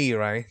to me,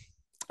 right?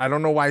 I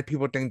don't know why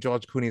people think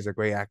George Clooney is a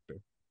great actor.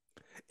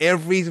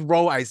 Every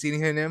role I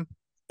seen him in,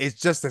 it's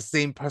just the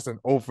same person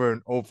over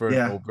and over and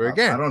Yeah, over I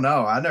again. don't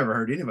know. I never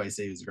heard anybody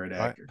say he was a great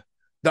Right? actor.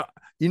 The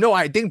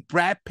I think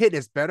Brad Pitt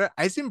is better.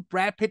 I seen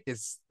Brad Pitt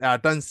is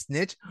done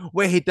Snitch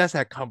where he does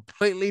a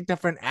completely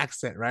different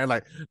accent, right?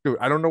 Like, dude,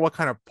 I don't know what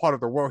kind of part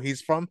of the world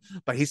he's from,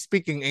 but he's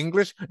speaking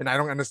English and I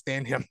don't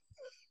understand him.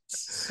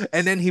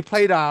 And then he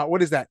played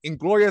what is that?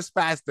 Inglorious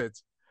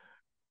Bastards.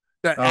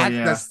 Oh The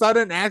yeah,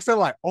 sudden accent,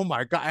 like, oh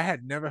my god, I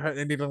had never heard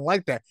anything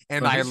like that,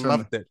 and but I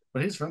loved it.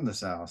 he's from the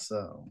South,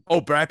 so Oh,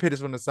 Brad Pitt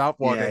is from the South.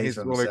 Well, yeah, then he's he's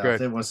from the really South.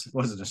 good.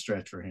 Wasn't a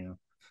stretch for him.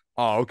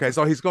 Oh, okay.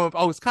 So he's going.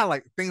 Oh, it's kind of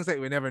like things that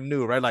we never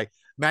knew, right? Like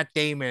Matt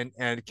Damon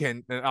and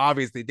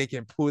obviously they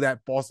can pull that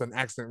Boston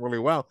accent really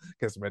well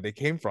because where they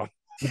came from.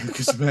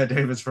 Because Matt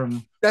Damon's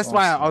from That's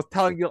why I Boston. was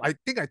telling you. I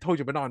think I told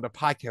you, but not on the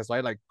podcast,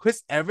 right? Like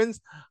Chris Evans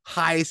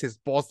hides his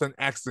Boston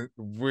accent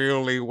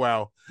really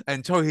well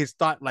until he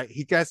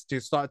gets to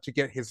start to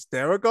get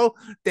hysterical.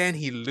 Then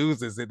he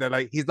loses it. Then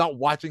like he's not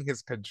watching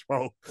his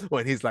control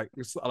when he's like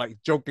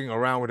joking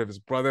around with his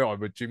brother or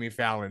with Jimmy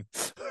Fallon.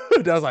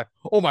 That was like,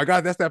 oh my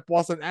god, that's that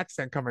Boston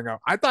accent coming out.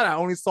 I thought I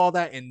only saw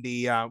that in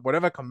the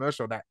whatever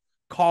commercial that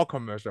car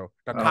commercial,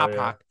 the Oh car yeah,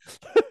 park.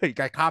 You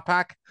got car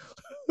park,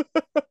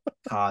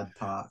 Todd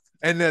Pop.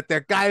 and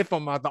the guy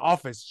from The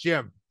Office,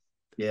 Jim,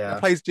 that Yeah,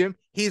 plays Jim.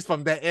 He's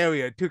from that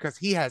area too, because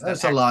he has that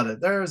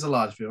accent. there's a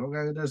lot of people.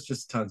 Okay, there's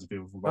just tons of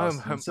people from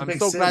Boston. It's a I'm big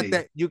so glad city.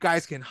 that you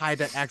guys can hide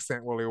that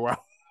accent really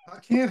well. I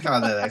can't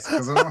hide that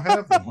accent because I don't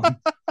have one.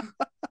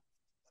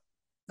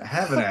 I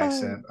have an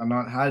accent. I'm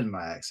not hiding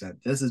my accent.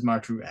 This is my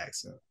true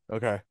accent.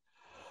 Okay.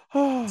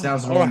 It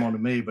sounds All right. normal to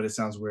me, but it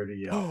sounds weird to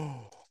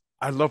y'all.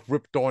 I love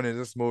Rip Torn in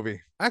this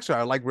movie. Actually,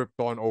 I like Rip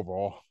Torn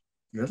overall.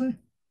 Really?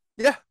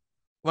 Yeah.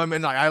 I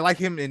mean, I like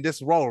him in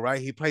this role, right?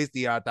 He plays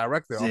the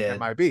director of Zed.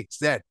 MIB,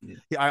 Zed.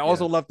 I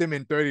also Yeah. loved him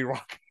in 30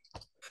 Rock.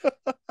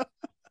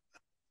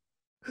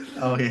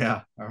 Oh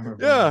yeah, I remember.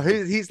 Yeah,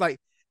 he's like,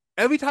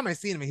 every time I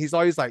see him, he's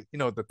always like,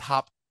 the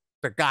top,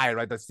 the guy,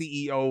 right? The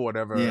CEO,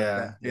 whatever.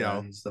 Yeah,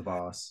 yeah, he's the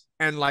boss.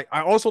 And like,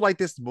 I also like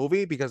this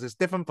movie because it's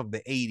different from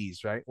the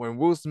 80s, right? When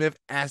Will Smith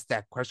asked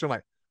that question,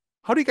 like,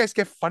 how do you guys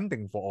get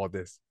funding for all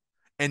this?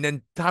 And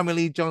then Tommy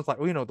Lee Jones, like,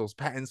 those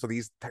patents for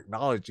these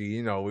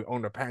technology, we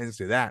own the patents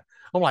to that.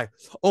 I'm like,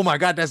 oh my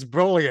God, that's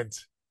brilliant.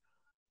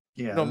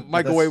 Yeah,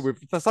 microwave with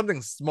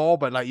something small,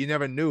 but like you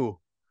never knew.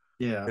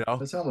 Yeah,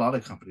 that's how a lot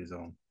of companies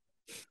own.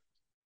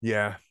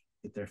 Yeah.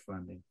 Get their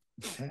funding.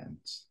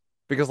 Patents.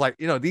 Because like,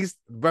 these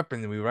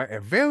weaponry, right,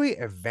 are very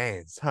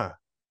advanced, huh?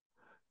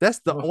 That's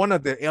one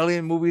of the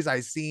alien movies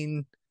I've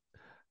seen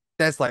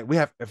that's like, we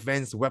have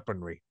advanced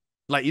weaponry.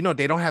 Like,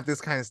 they don't have this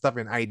kind of stuff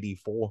in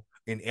ID4,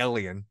 in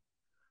Alien.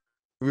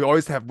 We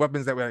always have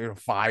weapons that we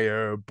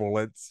fire,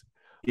 bullets.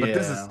 But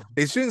this is,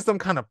 they're shooting some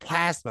kind of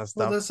plasma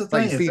stuff. Well, that's the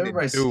like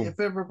thing. If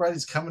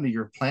everybody's coming to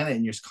your planet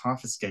and you're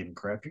confiscating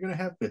crap, you're gonna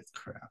have bit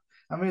crap.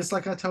 I mean, it's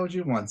like I told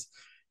you once.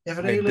 If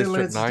an alien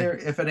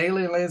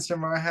lands near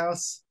my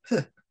house,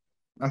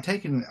 I'm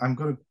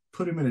gonna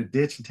put him in a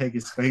ditch and take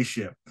his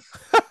spaceship.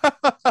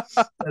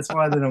 That's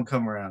why they don't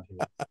come around here.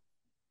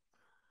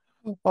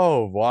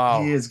 Oh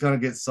wow. He is gonna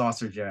get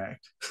saucer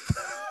jacked.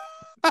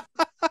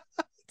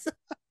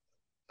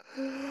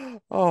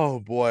 Oh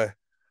boy.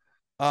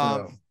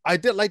 I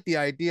did like the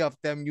idea of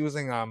them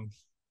using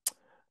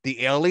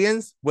the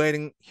aliens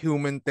wearing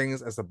human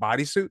things as a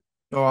bodysuit.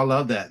 Oh, I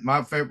love that. One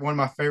of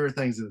my favorite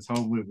things in this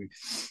whole movie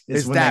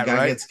is when that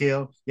guy gets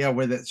killed. Yeah,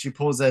 where she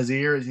pulls his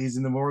ear. He's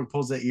in the morgue,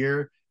 pulls that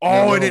ear.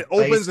 And it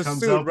opens the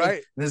suit,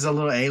 right? There's a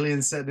little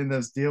alien sitting in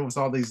this deal with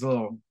all these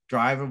little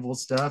drivable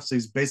stuff. So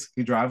he's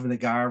basically driving the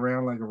guy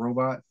around like a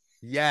robot.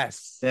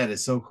 Yes, that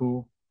is so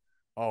cool.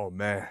 Oh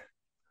man,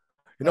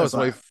 it's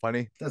really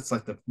funny. That's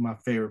like my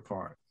favorite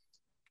part.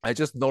 I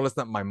just noticed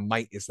that my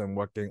mic isn't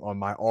working on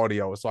my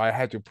audio, so I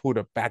had to put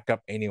it back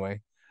up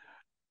anyway.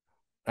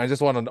 I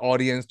just want an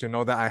audience to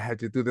know that I had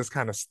to do this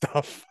kind of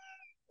stuff.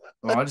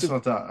 Oh, I just know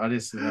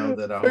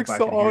that I hope I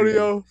can hear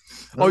you.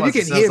 Oh, you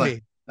can hear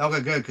me.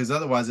 Okay, good, because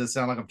otherwise it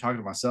sounds like I'm talking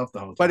to myself the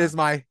whole time. But it's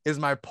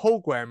my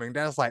programming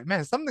that's like,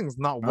 man, something's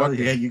not working.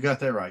 Oh, yeah, you got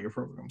that right. Your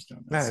program's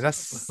done. Man, that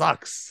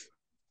sucks.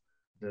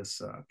 This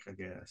sucks, I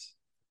guess.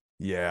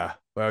 Yeah.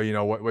 Well,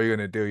 what you're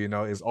gonna do,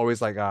 is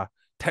always like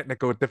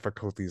technical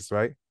difficulties,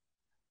 right?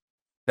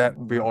 That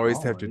we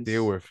always have to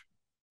deal with.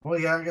 Well,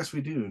 yeah, I guess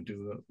we do it.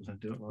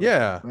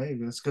 Yeah,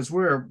 because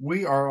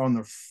we are on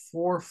the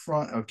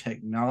forefront of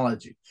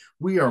technology.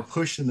 We are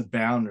pushing the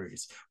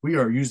boundaries. We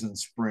are using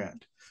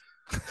Sprint.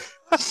 Do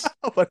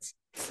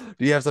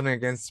you have something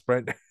against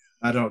Sprint?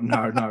 I don't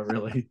know, not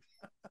really.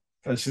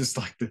 It's just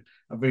like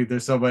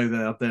there's somebody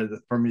out there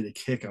that for me to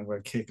kick, I'm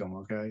going to kick them.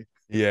 Okay.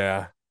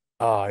 Yeah.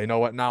 Oh, you know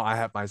what? Now I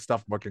have my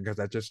stuff working because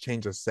I just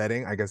changed the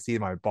setting. I can see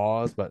my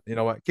bars, but you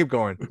know what? Keep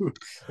going.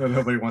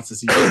 Nobody wants to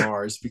see your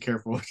bars. Be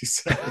careful what you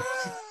say.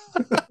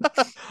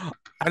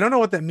 I don't know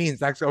what that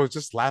means. Actually, I was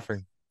just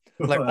laughing.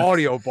 Like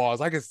audio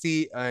bars. I can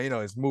see,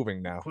 it's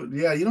moving now.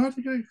 Yeah, you don't have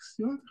to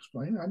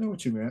explain. I know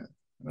what you meant.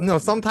 No,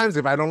 sometimes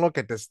if I don't look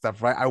at this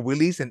stuff, right, I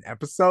release an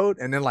episode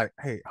and then like,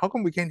 hey, how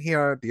come we can't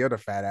hear the other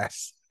fat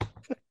ass?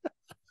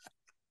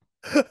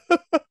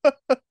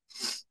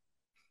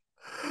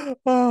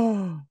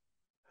 Oh.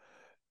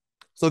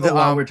 So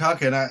while we're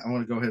talking, I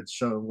want to go ahead and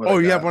show what.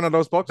 You have one of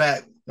those books?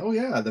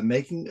 The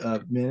Making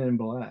of Men in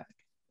Black.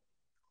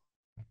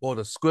 Well,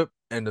 the script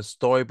and the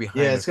story behind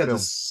it. Yeah, it's got the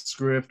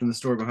script and the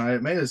story behind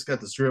it. Maybe it's got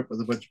the script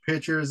with a bunch of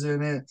pictures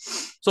in it.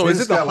 So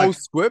is it the whole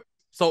script?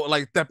 So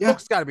like that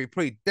book's got to be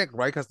pretty thick,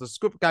 right? Because the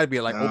script got to be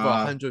like over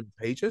 100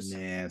 pages.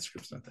 Nah, the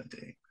script's not that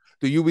thick.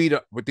 Do you read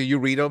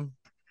them?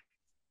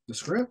 The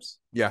scripts?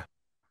 Yeah.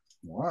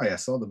 Why? I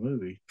saw the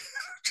movie.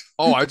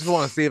 I just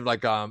want to see if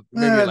like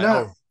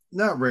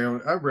not really.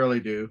 I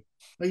rarely do.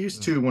 I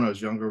used to when I was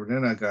younger, but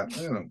then I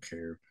don't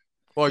care.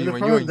 Well, when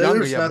you were younger,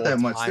 there's not that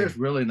much. There's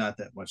really not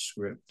that much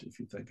script if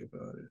you think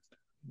about it.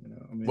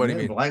 I mean, what do you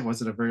mean? Black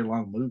wasn't a very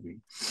long movie.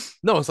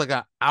 No, it's like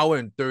an hour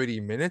and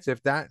 30 minutes,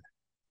 if that.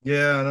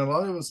 Yeah, and a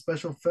lot of it was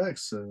special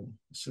effects. So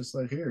it's just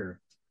like here.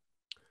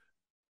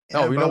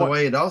 And by the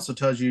way, it also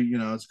tells you,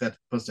 it's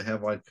supposed to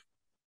have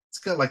it's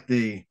got like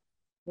the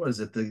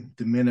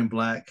Men in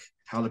Black,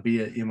 how to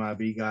be an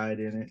MIB guide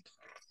in it.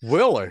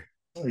 Really?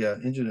 Oh yeah,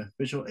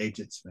 official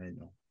agent's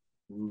manual.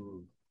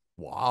 Ooh.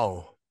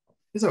 Wow.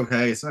 It's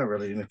okay. It's not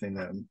really anything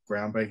that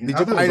groundbreaking. Did I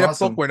you thought it buy was that book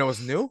awesome. when it was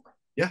new?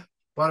 Yeah,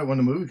 bought it when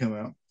the movie came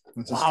out.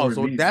 It's a Wow, story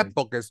so that immediately.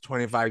 book is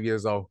 25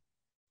 years old.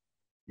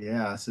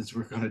 Yeah, since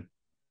we're gonna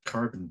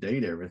carve and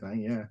date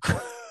everything, yeah.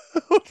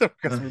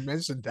 Because we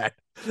mentioned that.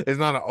 It's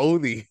not an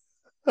oldie.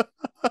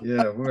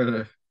 Yeah,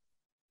 we're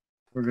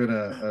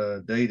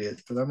gonna date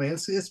it. But I mean,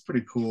 it's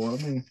pretty cool. I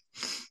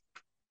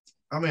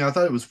mean, I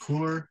thought it was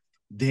cooler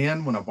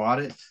then when I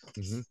bought it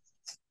Mhm.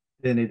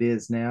 than it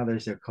is now.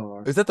 There's their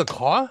car. Is that the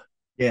car?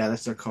 Yeah,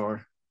 that's their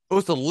car. It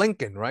was the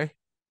Lincoln, right?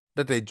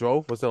 That they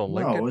drove. Was it a No,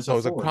 Lincoln? it's No, a it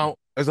was a Ford. Crown.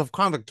 It was a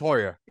Crown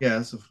Victoria. Yeah,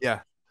 it's a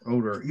Yeah.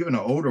 older, even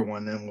an older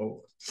one than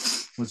what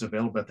was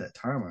available at that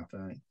time, I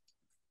think.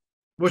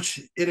 Which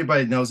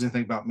anybody knows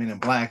anything about Men in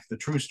Black, the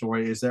true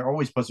story is they're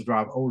always supposed to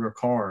drive older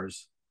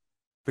cars.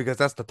 Because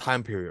that's the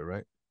time period,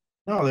 right?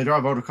 No, they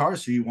drive older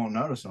cars so you won't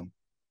notice them.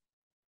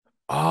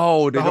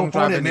 Oh, The they whole don't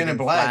drive point of Men in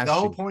anything Black, the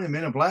whole flashy. point of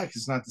Men in Black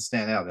is not to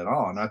stand out at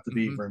all, not to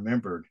be Hmm.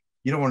 remembered.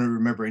 You don't want to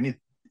remember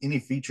any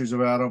features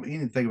about them,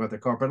 anything about their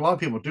car. But a lot of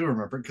people do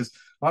remember it because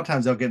a lot of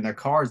times they'll get in their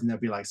cars and they'll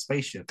be like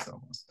spaceships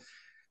almost.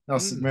 They'll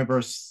Mm.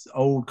 remember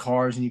old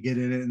cars and you get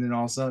in it, and then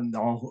all of a sudden,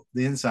 all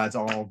the inside's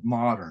all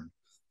modern.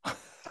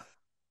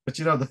 But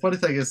the funny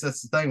thing is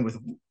that's the thing with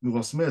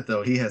Will Smith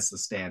though, he has to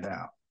stand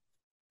out.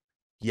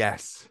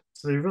 Yes.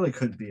 So he really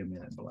could be a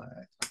Man in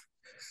Black.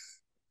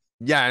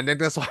 Yeah, and then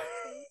that's why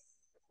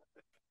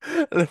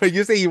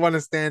you say you want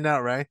to stand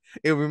out, right?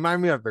 It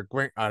remind me of the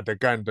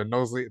gun,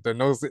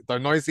 the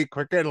noisy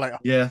cricket. Like,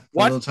 Yeah, the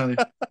what? little tiny,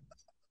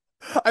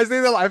 I say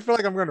that I feel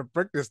like I'm gonna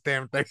break this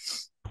damn thing.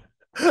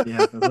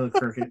 yeah, the little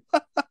cricket.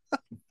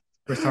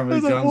 First time I Lee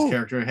was like, Jones oh,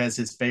 character has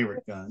his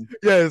favorite gun.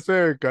 yeah, it's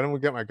very good. I'm gonna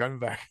get my gun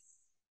back.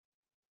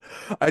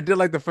 I did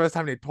like the first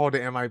time they tore the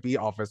MIB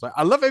office. Like,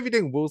 I love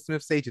everything Will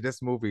Smith said to this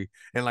movie,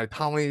 and like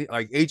Tommy,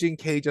 like Agent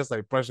K, just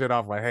like brush it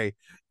off. Like, hey,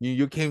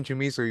 you came to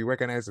me, so you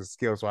recognize the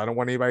skill. So I don't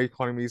want anybody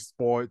calling me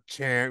sport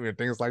champ and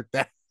things like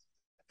that.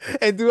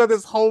 And throughout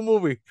this whole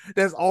movie,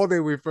 that's all they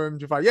refer him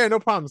to. Like, yeah, no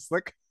problem,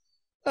 Slick.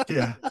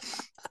 Yeah.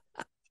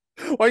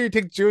 Why don't you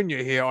take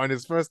Junior here on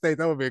his first date?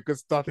 That would be a good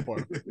start for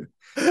him.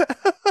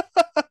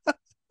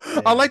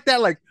 I Yeah. like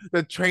that. Like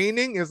the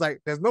training is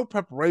like there's no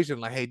preparation.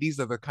 Like, hey, these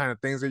are the kind of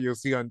things that you'll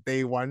see on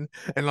day one,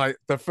 and like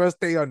the first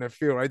day on the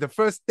field, right? The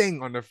first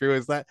thing on the field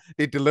is that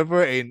they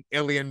deliver an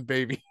alien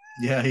baby.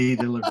 Yeah, he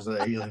delivers an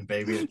alien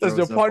baby and Does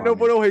your throws up partner on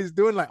know him. what he's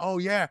doing? Like, oh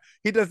yeah,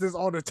 he does this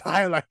all the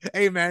time. Like,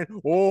 hey man,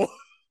 whoa,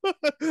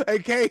 hey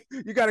Kay,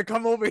 you gotta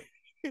come over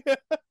here.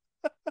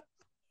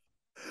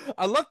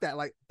 I love that.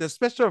 Like the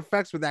special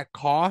effects with that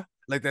car,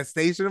 like that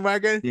station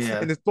wagon, Yeah.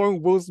 and it's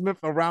throwing Will Smith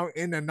around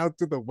in and out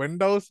through the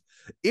windows.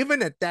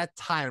 Even at that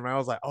time, right, I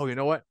was like, oh, you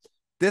know what?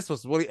 This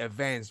was really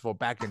advanced for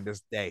back in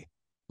this day,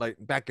 like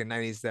back in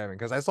 '97,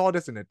 because I saw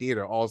this in the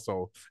theater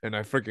also, and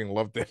I freaking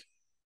loved it.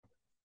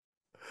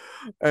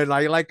 And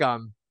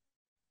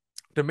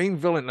the main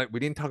villain, like we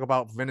didn't talk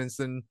about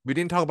Venison, we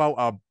didn't talk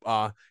about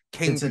Vincent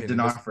Kingpin in this movie.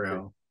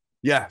 D'Onofrio.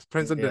 Yeah,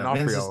 Prince of Yeah,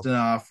 Vincent D'Onofrio.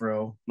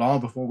 D'Onofrio. Long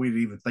before we'd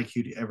even think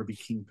he'd ever be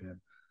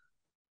Kingpin.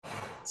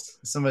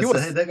 Somebody He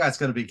said, "Hey, was that guy's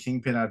gonna be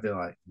Kingpin." I'd be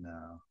like,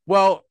 "No."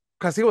 Well,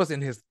 because he was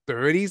in his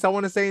 30s, I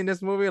want to say in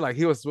this movie, like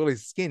he was really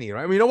skinny,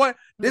 right? I mean, you know what?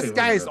 Well, he This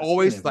guy wasn't is really skinny,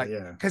 always but like,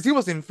 yeah, because he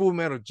was in Full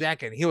Metal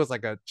Jacket, he was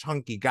like a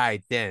chunky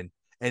guy then,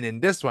 and in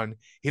this one,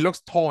 he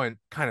looks tall and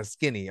kind of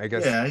skinny. I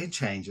guess yeah, he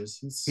changes.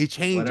 he He's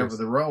whatever changes,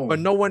 the but role,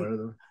 no one,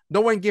 whatever.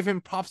 no one give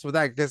him props for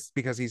that. I guess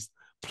because he's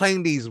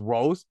playing these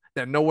roles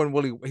that no one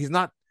really. He's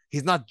not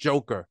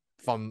Joker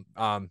from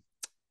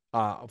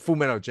Full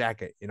Metal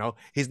Jacket.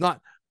 He's not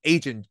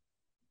Agent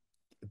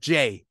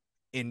J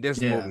in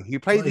this movie. Yeah, He well,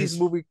 plays these he's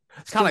movies.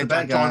 It's kind still of the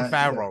like bad John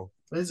guy. Yeah, Favreau.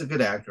 but he's a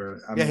good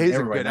actor. I Yeah, mean, he's a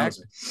everybody good knows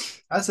actor.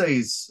 it. I'd say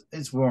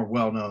he's more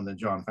well known than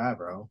John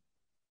Favreau.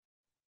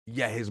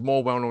 Yeah, he's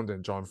more well known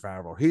than John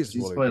Favreau. He's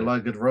He's really played a good. lot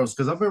of good roles.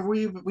 Because I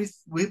remember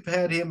we've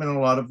had him in a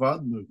lot of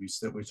other movies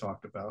that we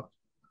talked about.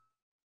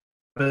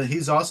 But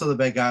he's also the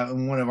bad guy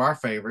in one of our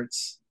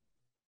favorites,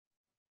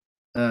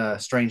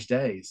 Strange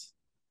Days.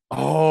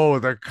 Oh,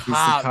 the He's the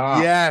cop.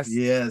 cop. Yes.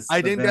 Yes,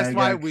 I the think that's bad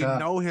why guy we cop.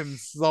 know him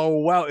so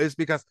well, is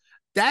because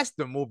that's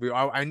the movie.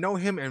 I know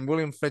him and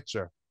William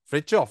Fletcher.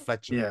 Fletcher or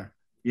Fletcher? Yeah,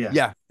 yeah.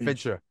 Yeah,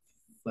 Finch Fletcher.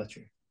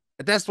 Fletcher.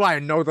 That's why I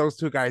know those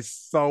two guys.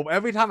 So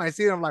every time I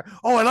see them, I'm like,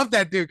 oh, I love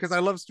that dude because I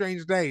love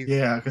Strange Days.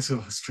 Yeah, because it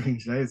was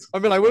Strange Days. I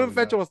mean, like William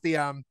Funny Fletcher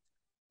enough.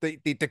 was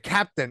the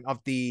captain of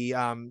the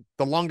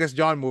Longest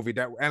John movie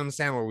that Adam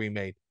Sandler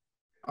remade.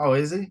 Oh,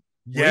 is he? Well,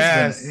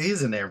 Yes.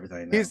 he's in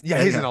everything now. He's in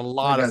a That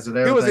lot of guy's in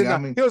he was everything. in I the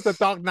mean, he was the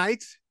Dark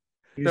Knight,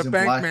 he the was in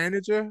bank Black.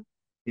 manager.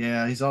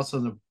 Yeah, he's also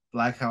in the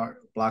Black Hawk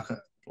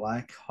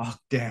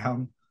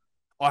Down.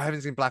 Oh, I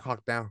haven't seen Black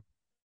Hawk Down.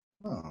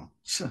 Oh,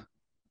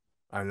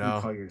 I you know.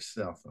 call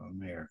yourself an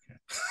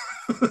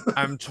American?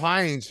 I'm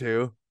trying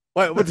to.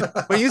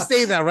 When you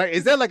say that, right?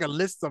 Is there like a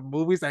list of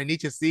movies I need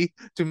to see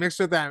to make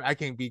sure that I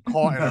can be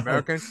called an No,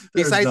 American?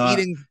 there's not.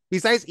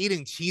 Besides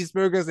eating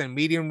cheeseburgers and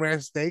medium rare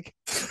steak.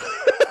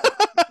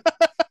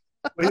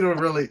 We don't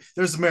really.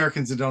 There's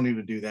Americans that don't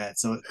even do that,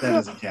 so that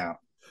doesn't count.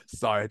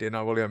 Sorry, they're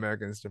not really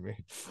Americans to me.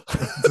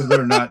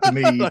 They're not to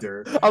me Like,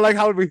 either. I like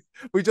how we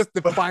just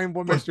But define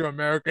what makes but you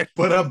American.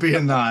 but I'm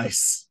being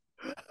nice.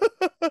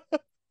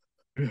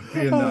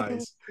 Being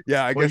nice.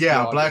 Yeah, I Well, guess we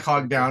yeah, are Black just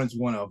Hawk Down Americans. is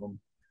one of them.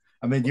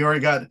 I mean, you already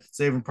got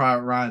Saving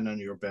Private Ryan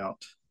under your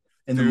belt,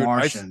 and The Dude,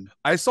 Martian.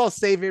 I saw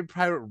Saving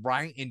Private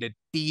Ryan in the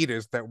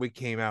theaters that we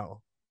came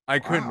out. I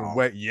couldn't Wow,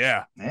 wait.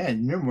 Yeah.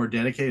 man, you're more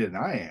dedicated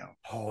than I am.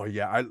 Oh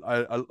yeah.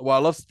 Well, I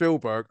love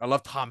Spielberg. I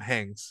love Tom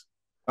Hanks.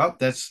 Oh,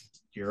 that's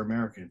you're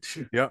American.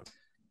 Yep.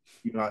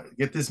 You got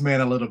get this man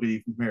a little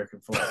bit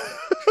American flag.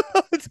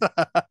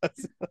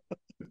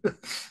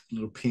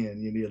 Little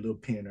pin. You need a little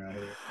pin right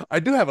here. I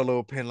do have a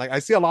little pin. Like I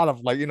see a lot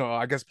of like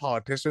I guess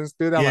politicians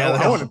do that. I'm Yeah,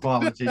 like, oh, I all want the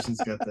politicians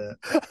got that.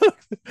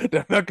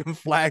 the American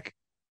flag.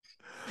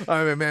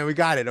 I mean, man, we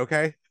got it.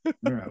 Okay.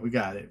 All right, we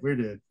got it. We're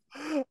good.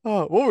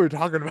 Oh, what were we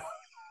talking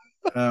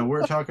about?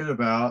 We're talking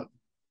about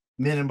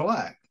Men in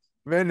Black.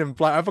 Men in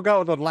Black. I forgot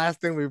what the last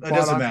thing we It brought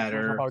doesn't on.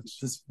 matter.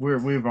 Just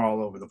we're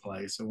all over the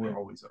place, and we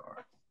always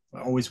are. We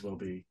always will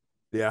be.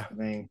 Yeah. I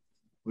mean,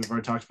 we've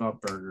already talked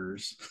about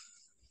burgers.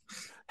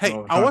 Hey,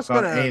 I was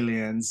about gonna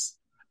aliens.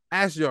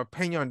 ask your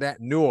opinion on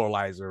that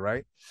neuralizer,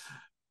 right?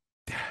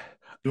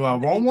 Do I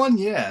want one?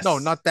 Yes. No,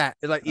 not that.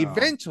 Like Oh.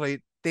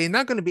 eventually they're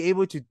not gonna be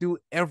able to do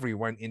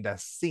everyone in that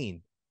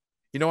scene.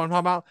 You know what I'm talking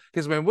about?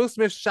 Because when Will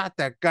Smith shot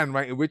that gun,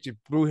 right, in which it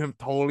blew him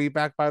totally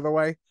back, by the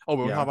way. Oh,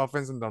 we're talking about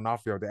Vincent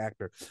D'Onofrio, the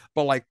actor.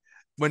 But like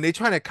when they're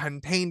trying to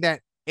contain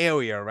that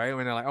area, right?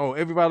 When they're like, oh,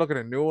 everybody look at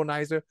a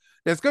neuralizer,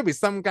 there's gonna be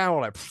some guy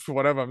who like,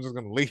 whatever, I'm just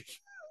gonna leave.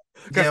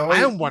 Because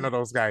I am one of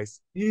those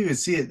guys. You even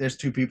see it. There's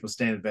two people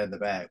standing bed in the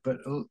back, but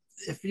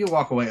if you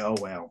walk away, oh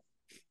well.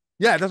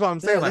 Yeah, that's what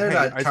I'm saying. They're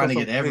like, not trying to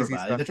get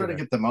everybody. They're trying to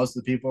get the most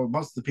of the people.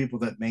 Most of the people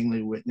that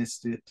mainly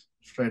witnessed it,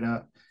 straight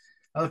up.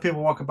 Other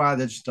people walking by,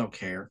 they just don't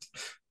care.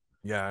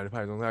 Yeah,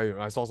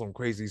 I saw some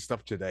crazy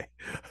stuff today.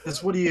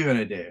 That's what are you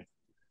gonna do?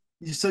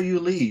 So you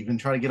leave and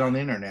try to get on the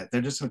internet. They're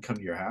just gonna come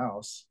to your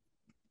house.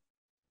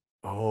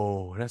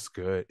 Oh, that's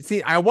good.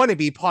 See, I want to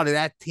be part of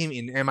that team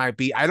in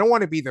MIB. I don't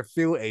want to be the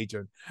field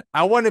agent.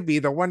 I want to be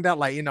the one that,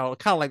 like, kind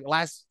of like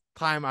last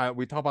time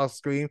we talked about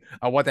Scream.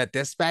 I want that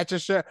dispatcher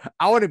shit.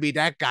 I want to be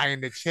that guy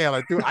in the chair.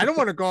 Like, dude, I don't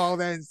want to go out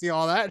there and see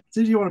all that.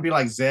 Did you want to be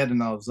like Zed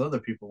and those other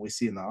people we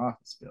see in the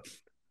office building?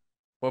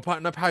 Well,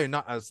 probably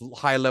not as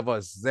high level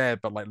as Zed,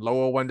 but like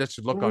lower one that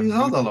should look on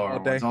all the YouTube lower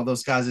all day. ones, all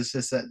those guys that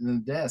just sitting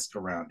in the desk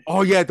around you.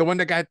 Oh yeah, the one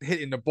that got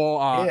hit in the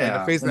ball, in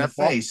the face. In the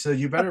face. So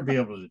you better be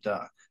able to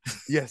duck.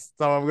 Yes,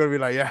 so I'm gonna be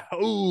like, yeah,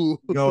 ooh.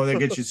 Go there,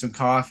 get you some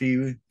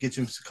coffee. Get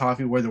you some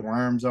coffee where the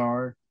worms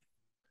are.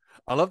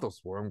 I love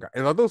those worm guys. I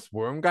love those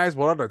worm guys.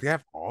 What are they? They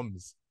have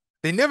arms.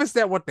 They never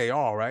said what they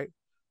are, right?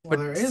 Well,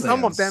 but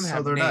some of them have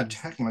so they're names. not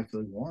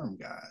technically worm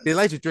guys. They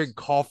like to drink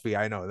coffee.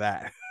 I know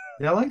that.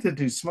 They like to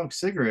do smoke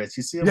cigarettes.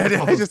 You see them Yeah, with they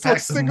all like to those smoke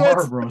packs of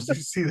cigarettes. Marlboros. You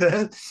see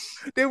that?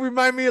 They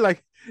remind me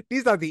like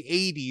these are the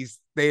 80s.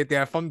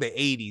 They're from the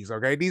 80s.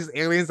 Okay, these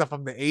aliens are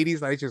from the 80s.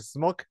 They like to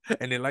smoke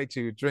and they like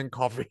to drink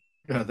coffee.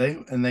 Yeah,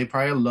 they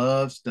probably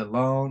love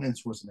Stallone and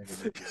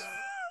Schwarzenegger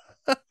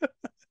movies.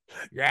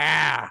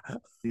 Yeah.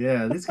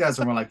 Yeah, these guys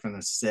are more like from the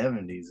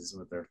 70s is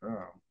what they're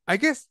from. I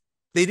guess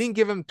they didn't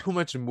give them too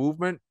much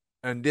movement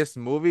in this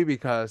movie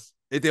because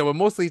they were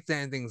mostly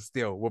standing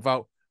still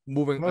without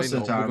moving. Most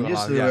of the time,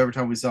 every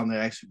time we saw them, they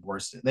actually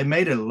worse it. They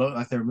made it look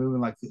like they're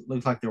moving, like it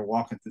looked like they're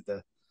walking through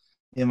the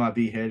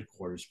MIB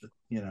headquarters, but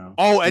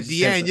Oh, at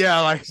the end, yeah,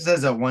 like it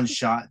says that one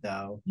shot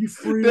though. You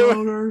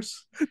freeloaders.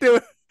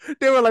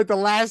 They were like the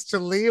last to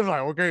leave.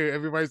 Like, okay,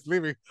 everybody's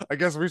leaving. I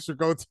guess we should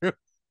go too.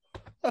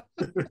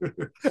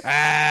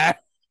 I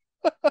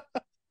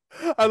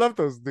love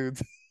those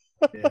dudes.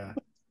 Yeah.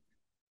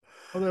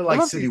 Well, they're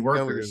like city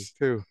workers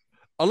too.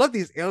 I love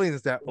these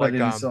aliens that like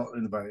insult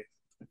anybody.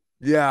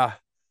 Yeah.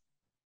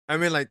 I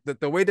mean, like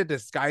the way they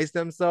disguise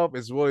themselves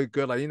is really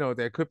good. Like,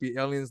 there could be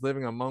aliens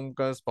living among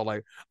us, but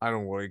like I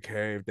don't really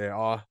care if they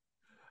are.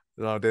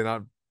 They're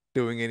not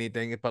doing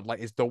anything. But like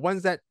it's the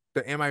ones that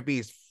the MIB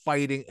is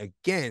fighting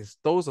against.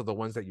 Those are the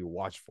ones that you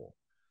watch for.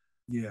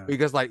 Yeah,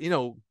 because like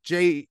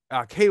Jay,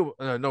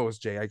 no, it's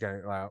Jay. I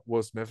got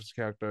Will Smith's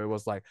character. It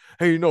was like,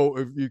 hey, if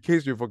in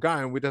case you've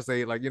forgotten, we just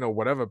say like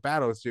whatever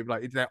battleship,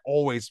 like they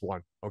always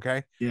won.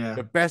 Okay, yeah.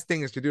 The best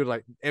thing is to do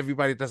like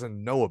everybody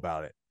doesn't know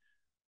about it.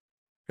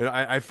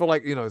 I feel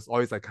like it's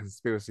always like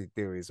conspiracy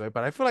theories, right?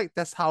 But I feel like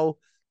that's how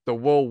the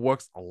world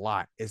works a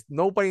lot. Is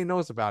nobody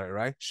knows about it,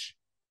 right? Shh,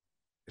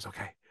 it's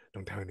okay.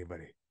 Don't tell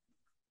anybody.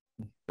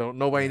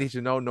 Nobody needs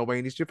to know.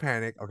 Nobody needs to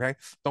panic. Okay,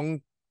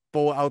 don't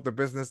pull out the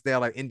business there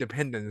like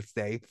Independence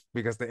Day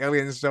because the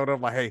aliens showed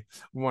up like, hey,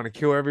 we want to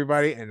kill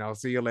everybody and I'll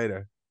see you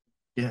later.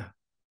 Yeah.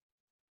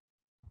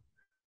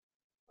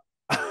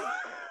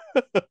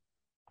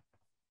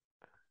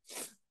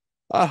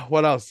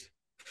 What else?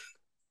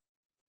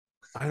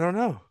 I don't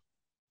know.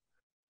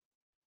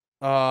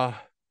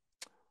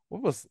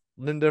 What was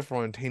Linda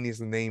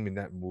Fiorentini's name in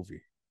that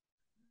movie?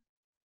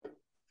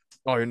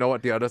 Oh, you know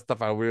what? The other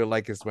stuff I really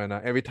like is when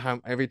every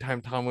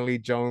time Tommy Lee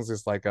Jones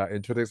is like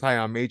introduced, hi,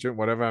 I'm Agent,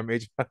 whatever I'm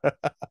Agent,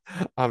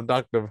 I'm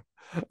Doctor,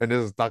 and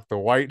this is Dr.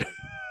 White.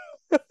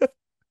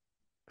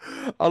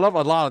 I love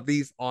a lot of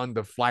these on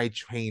the fly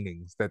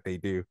trainings that they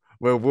do,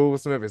 where Will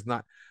Smith is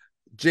not,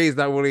 Jay's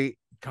not really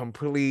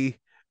completely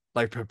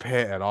like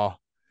prepared at all.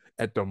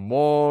 At the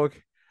morgue,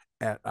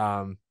 at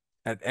um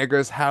at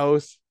Edgar's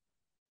house.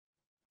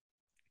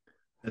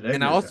 At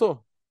And I Edgar's house.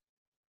 also,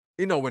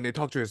 when they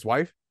talk to his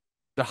wife,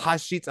 the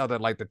hot sheets are the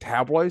like the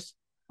tabloids.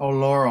 Oh,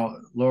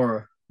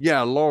 Laura.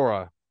 Yeah,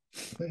 Laura. I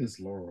think it's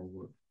Laura.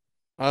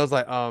 I was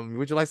like,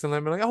 would you like some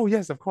lemon? Like, oh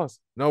yes, of course.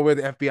 No, we're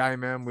the FBI,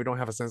 man. We don't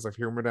have a sense of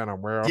humor that I'm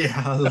aware of.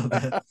 Yeah, I love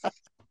that.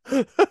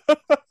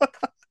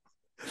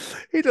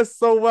 He does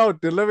so well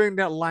delivering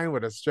that line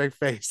with a straight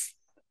face.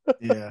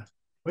 Yeah.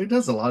 Well, he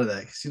does a lot of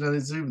that because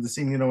there's the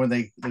scene, when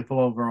they pull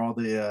over all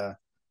the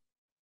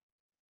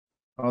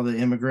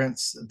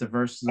immigrants, the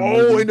verse of the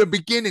Oh, movie. in the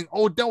beginning.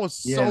 Oh, that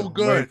was Yeah, so where he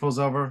good. pulls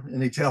over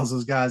and he tells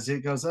those guys,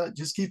 it goes,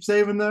 just keep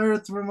saving the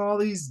earth from all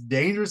these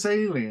dangerous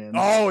aliens.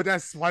 Oh,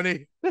 that's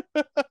funny.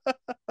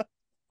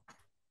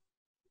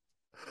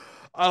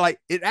 I like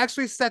it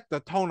actually set the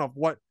tone of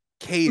what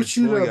K But is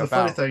shoot, really the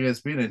funny about. thing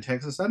is, being in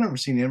Texas, I've never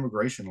seen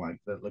immigration like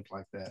that look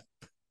like that.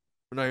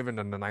 Not even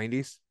in the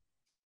 90s.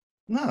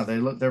 No,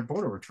 they're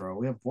border patrol.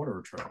 We have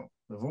border patrol.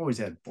 We've always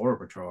had border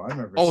patrol. I've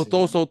never Oh,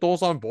 seen.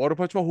 those on Border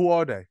Patrol, who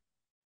are they?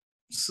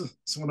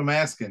 That's what I'm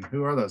asking.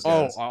 Who are those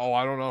Oh, guys?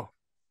 I don't know.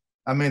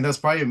 I mean, that's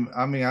probably.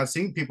 I mean, I've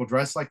seen people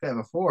dressed like that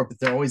before, but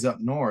they're always up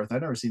north.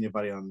 I've never seen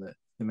anybody on the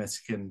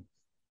Mexican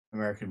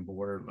American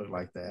border look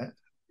like that.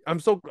 I'm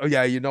so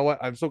yeah, you know what?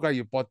 I'm so glad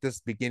you brought this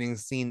beginning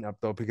scene up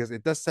though, because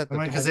it does set I the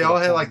mean, because tone they for the all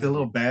had whole like the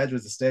little movie. badge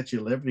with the Statue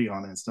of Liberty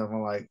on it and stuff.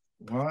 I'm like,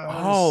 why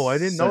Oh, I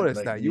didn't set notice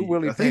like that. You the?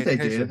 really I pay think they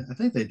did. attention. I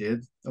think they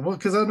did. Well,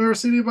 because I've never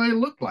seen anybody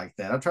look like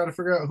that. I'm trying to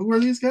figure out who are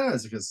these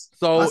guys because I've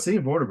So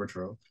seen Border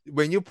Patrol.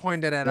 when you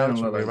pointed that They out don't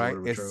to look me, like right?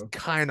 Border It's Patrol.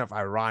 kind of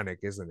ironic,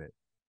 isn't it?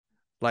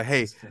 Like,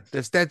 hey, It's just,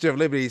 the Statue of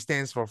Liberty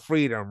stands for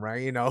freedom,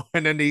 right?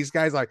 And then these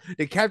guys like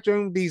they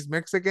capturing these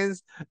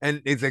Mexicans,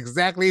 and it's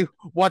exactly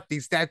what the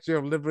Statue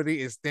of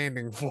Liberty is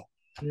standing for.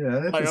 yeah,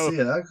 I have Like, to oh, see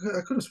it. I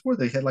could have swore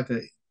they had like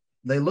a.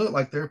 They look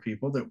like they're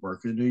people that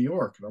work in New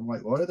York, and I'm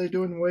like, what are they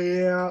doing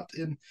way out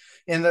in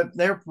the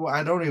airport?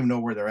 I don't even know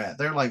where they're at.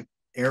 They're like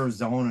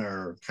Arizona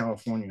or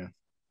California.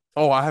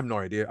 oh, I have no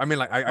idea. I mean,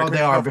 like, I Oh, they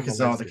couldn't are tell from the because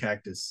of all the landscape.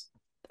 cactus.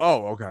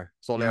 Oh, okay.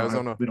 So You don't have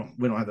Arizona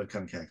we don't have that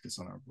kind of cactus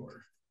on our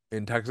border.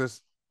 in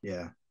Texas.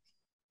 Yeah.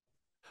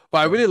 But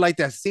I So really like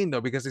that scene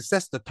though because it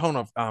sets the tone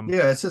of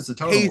yeah, it sets the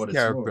tone of Kay's what it's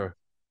for. character.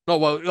 No,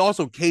 well,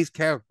 also Kay's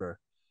character.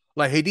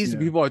 Like, hey, these Yeah.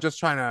 people are just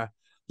trying to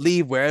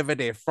leave wherever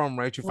they're from,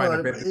 right? To find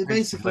a Well, better place to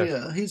basically,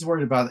 live. he's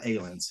worried about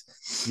aliens.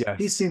 He's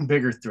Yes. seen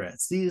bigger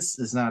threats. This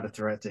is not a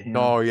threat to him.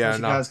 Oh A yeah, bunch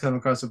of no. guys coming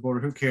across the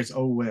border. Who cares?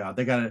 Oh well,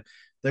 they're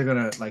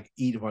gonna like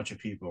eat a bunch of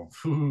people.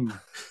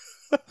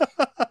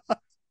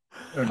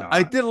 They're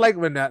I not. did like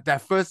when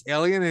that first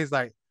alien is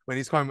like when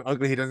he's calling him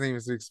ugly, he doesn't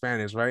even speak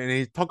Spanish, right? And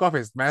he took off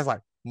his mask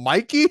like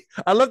Mikey.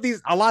 I love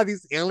these. A lot of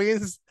these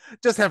aliens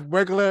just have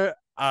regular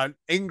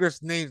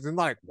English names and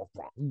like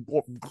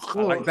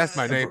Well, that's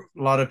my name.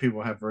 a lot of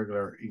people have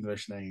regular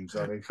English names.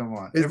 I mean, come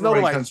on. It's no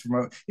Everybody like comes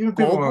from even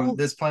people on Gogu.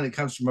 this planet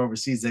comes from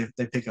overseas.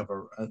 They pick up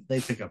they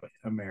pick up an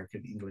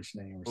American English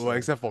name or Well, so.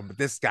 except for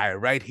this guy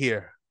right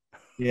here.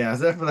 Yeah,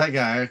 except for that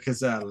guy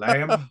because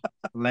Lamb.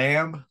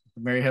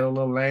 Mary had a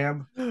little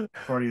lamb.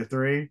 Party of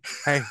three.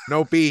 Hey,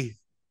 no B.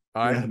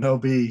 All right. Yeah, no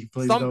B.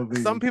 Please no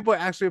Some B. people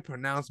actually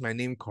pronounce my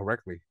name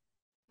correctly.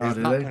 Oh, It's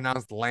do not they?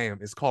 pronounced lamb.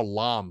 It's called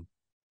lam.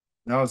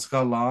 No, it's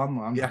called Lam.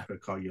 I'm Yeah, not gonna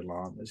call you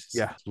Lam. It just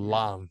yeah, sounds weird.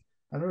 lam.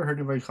 I never heard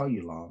anybody call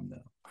you Lam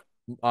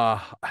though. Uh,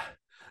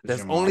 Does there's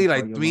your mom only call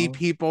like you three Lam?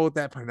 people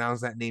that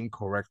pronounce that name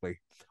correctly.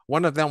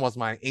 One of them was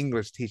my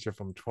English teacher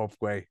from 12th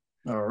grade.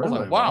 Oh, I was really?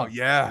 like, wow, Wow.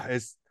 yeah,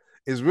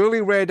 it's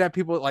really rare that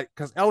people like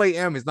because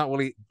LAM is not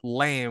really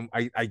lamb.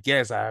 I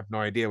guess I have no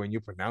idea when you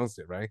pronounce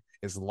it, right?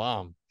 It's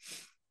lam.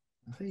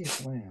 I think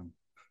it's Lamb.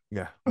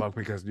 Yeah, well,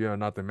 because you're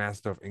not the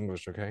master of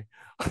English, okay?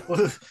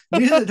 Well,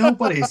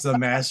 nobody's the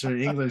master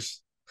of English.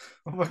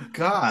 Oh my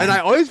And I god.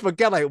 always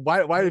forget like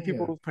why do Yeah.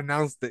 people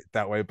pronounce it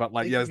that way? But I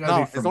like, yeah, think you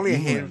gotta be it's from only a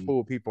England. handful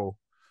of people.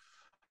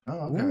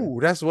 Oh, okay. Ooh,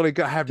 that's really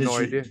good. I have no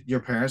idea. Did your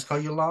parents call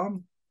you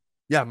Lam?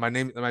 Yeah,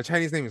 my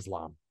Chinese name is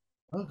Lam.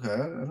 Okay.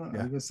 I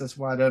Yeah. guess that's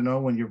why I don't know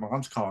when your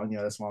mom's calling you.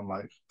 That's why I'm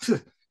like,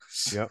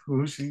 Yep.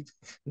 who's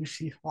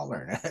she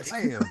hollering at?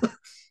 Lamb.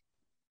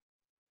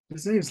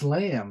 His name's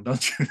Lamb,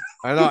 don't you?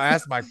 I know. I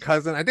asked my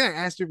cousin. I think I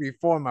asked you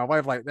before. My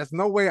wife, like, there's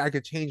no way I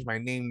could change my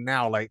name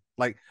now. Like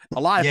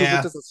a lot of people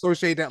Yeah. just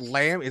associate that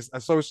Lamb is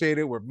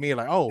associated with me.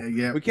 Like, oh,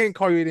 Yeah. we can't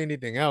call you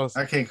anything else.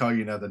 I can't call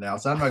you nothing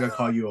else. I'm not gonna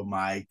call you a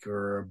Mike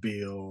or a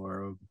Bill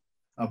or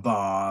a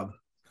Bob.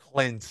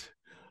 Clint.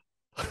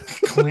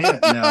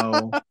 Clint,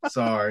 no.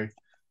 Sorry.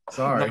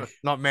 Sorry.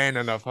 Not man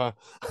enough, huh?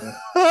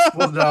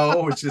 Well,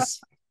 no, it's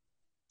just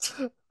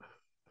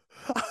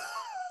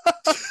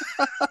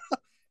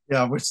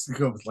yeah, we're just gonna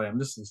go with Lamb.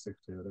 Just to stick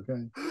to it,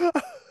 okay?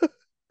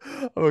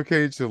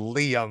 Okay, to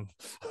Liam.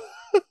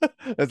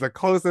 It's the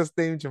closest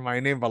thing to my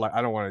name, but like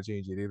I don't want to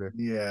change it either.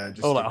 Yeah,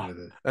 just Oh, stick like, oh, with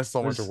it. that's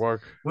so We'll much just,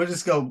 work. we'll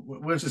just go.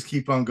 We'll just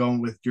keep on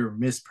going with your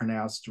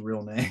mispronounced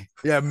real name.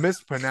 Yeah,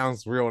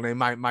 mispronounced real name,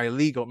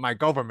 my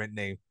government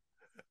name.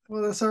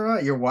 Well, that's all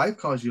right. Your wife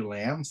calls you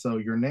Lamb, so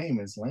your name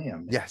is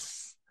Lamb.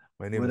 Yes,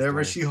 my name is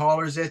Whatever Lamb. she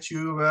hollers at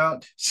you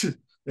about,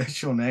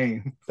 that's your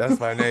name. That's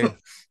my name.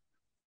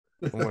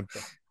 We'll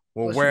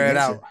plus you wear it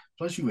answer. out.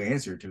 Plus you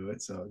answer to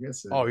it, so I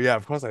guess. Oh yeah,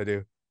 of course I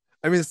do.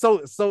 I mean, so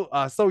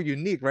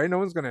unique, right? No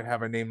one's gonna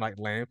have a name like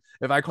Lamb.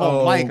 If I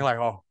call Mike, Oh, like,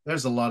 oh,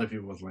 there's a lot of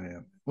people with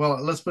Lamb.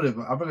 Well, let's put it.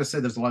 I'm going to say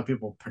there's a lot of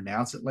people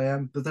pronounce it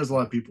Lamb, but there's a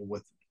lot of people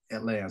with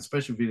at Lamb,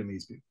 especially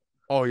Vietnamese people.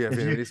 oh yeah,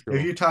 If you Vietnamese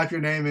if people. you type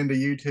your name into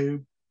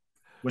YouTube,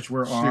 which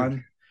we're Shoot,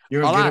 on,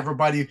 you're a gonna get lot,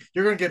 everybody.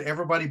 You're gonna get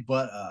everybody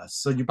but us.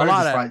 So you a better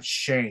lot just of write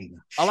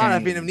Shane. a lot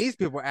of Shane. Vietnamese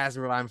people ask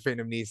me if I'm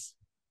Vietnamese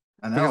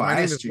I know. because my I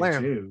name is asked you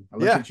Lamb. too. I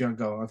looked Yeah, at you and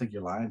go, I think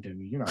you're lying to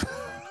me. You're not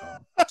going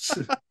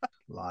to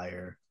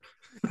liar.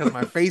 because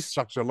my face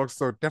structure looks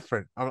so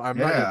different. I'm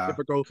not your Yeah,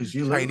 typical because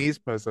you look. Chinese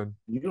person.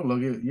 You don't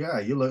look. Yeah,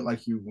 you look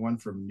like you won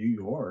from New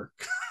York.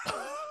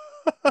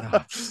 No,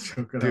 I'm just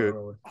joking. Dude,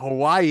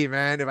 Hawaii,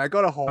 man. If I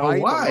go to Oh, Hawaii,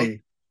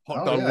 why?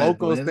 Oh the yeah,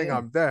 locals blend think in.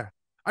 I'm there.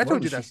 I What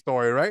told you was that you?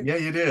 story, right? Yeah,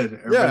 you did.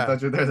 Everybody Yeah.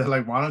 thought you were there. They're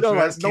like, why don't No, you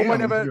like ask him?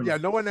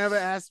 no one ever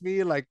asked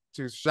me like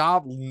to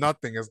shop.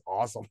 Nothing is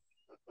awesome.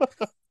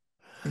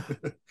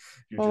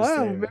 You're Oh just wow,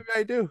 there. maybe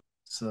I do.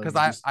 So Because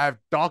you just I have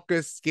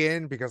darker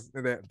skin because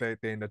they're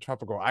in the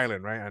tropical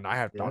island, right? And I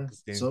have yeah. darker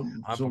skin. So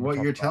I'm so from a what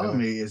you're tropical telling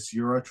island. me is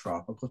you're a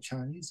tropical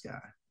Chinese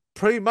guy.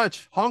 Pretty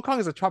much. Hong Kong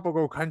is a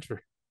tropical country.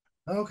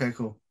 Okay,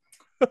 cool.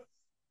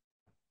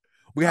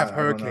 We have I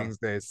don't know. hurricanes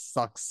there. It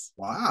sucks.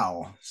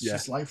 Wow, it's Yeah.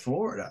 just like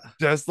Florida.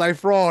 Just like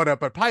Florida,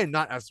 but probably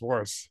not as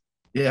worse.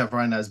 Yeah,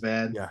 probably not as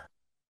bad. Yeah.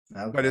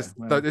 But Okay,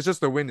 well, it's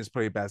just the wind is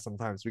pretty bad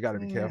sometimes. We gotta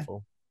be yeah,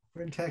 careful.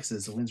 we're in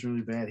Texas. The wind's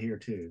really bad here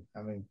too.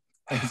 I mean,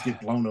 things get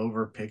blown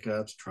over,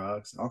 pickups,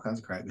 trucks, all kinds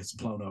of crap gets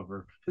blown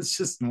over. It's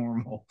just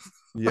normal.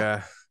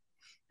 Yeah.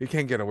 You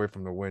can't get away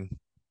from the wind.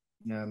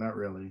 Yeah, not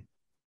really.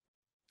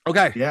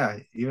 Okay. Yeah,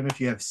 even if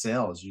you have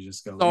cells, you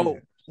just go in So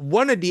it.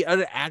 one of the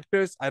other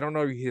actors, I don't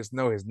know if you just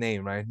know his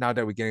name, right? Now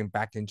that we're getting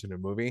back into the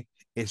movie,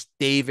 is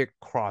David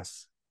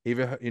Cross. You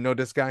know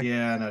this guy?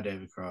 Yeah, I know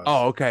David Cross.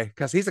 Oh, okay.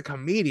 Because he's a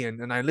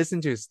comedian, and I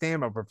listened to his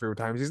stand-up a few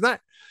times. He's not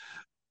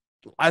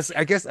as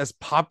I guess as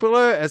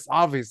popular as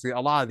obviously a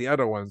lot of the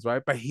other ones,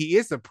 right? But he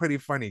is a pretty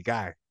funny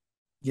guy.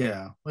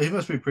 Yeah, well, he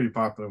must be pretty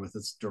popular with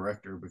this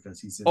director because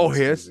he's in Oh, this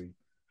he is? movie.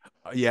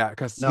 Yeah,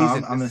 because No, he's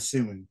in I'm this.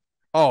 assuming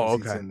Oh, because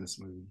he's okay. in this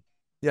movie.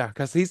 Yeah,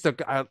 because he's the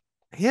guy.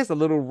 He has a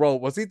little role.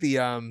 Was he the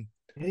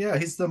Yeah,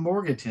 he's the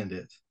morgue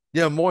attendant.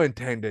 Yeah, more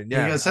intended. He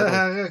Yeah, goes,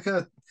 I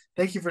don't.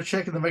 Thank you for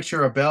checking to make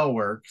sure a bell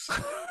works.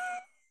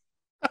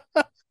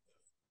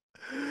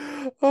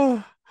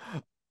 Oh,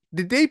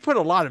 did they put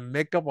a lot of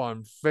makeup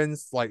on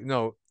Finn's like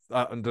no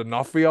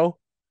D'Onofrio?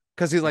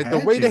 Because he's They like the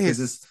had way to that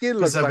his skin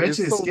because looks like is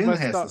eventually his so skin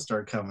messed has to up.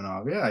 start coming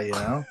off. Yeah, you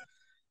know.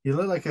 He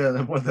looked like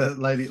a what the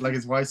lady, like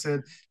his wife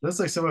said, looks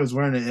like someone was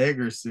wearing an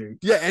egger suit.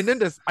 Yeah, and then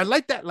this I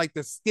like that like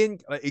the skin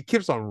like, it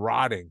keeps on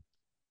rotting.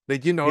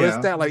 Like you notice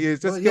Yeah. that like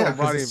it's Well, just keep yeah, on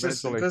because rotting it's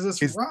just eventually. because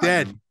it's It's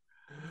dead. rotten.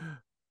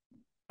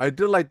 I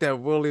did like that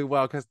really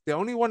well because the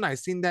only one I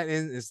seen that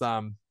in is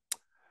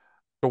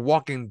The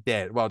Walking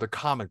Dead. Well, the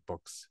comic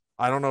books.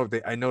 I don't know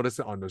if I noticed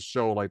it on the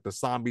show. Like the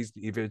zombies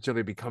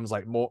eventually becomes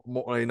like more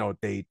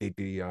they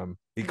Yeah,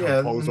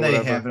 decompose and or they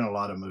whatever. have in a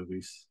lot of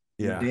movies.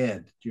 You're Yeah,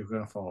 dead. You're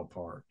gonna fall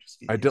apart. Just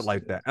get I did used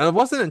like to it. that, and it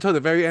wasn't until the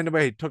very end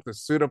where he took the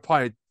suit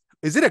apart.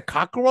 Is it a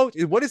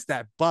cockroach? What is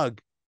that bug?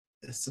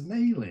 It's an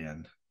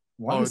alien.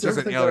 Why Oh, does it's just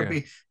an everything gotta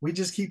alien. be? We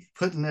just keep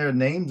putting their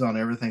names on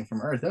everything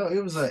from Earth. No,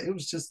 it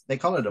was just they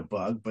call it a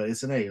bug, but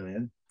it's an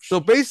alien. So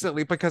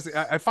basically, because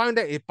I find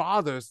that it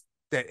bothers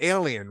that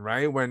alien,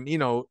 right? When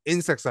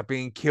insects are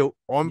being killed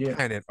on Yeah.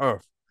 planet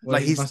Earth, Well,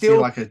 like he he must be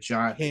still like a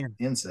giant can.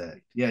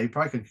 insect. Yeah, he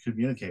probably could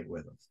communicate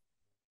with them.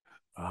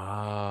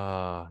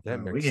 Ah, that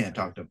We makes can't sense.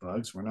 talk to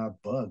bugs. We're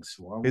not bugs.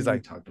 Why He's would we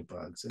like, talk to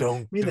bugs? I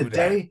don't mean, do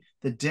that.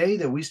 the day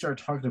that we start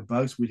talking to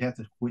bugs, we'd have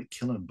to quit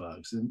killing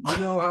bugs. And you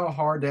know how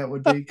hard that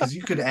would be because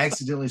you could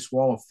accidentally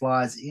swallow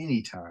flies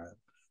anytime.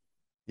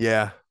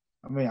 Yeah,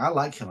 I mean, I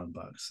like killing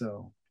bugs,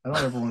 so I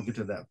don't ever want to get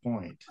to that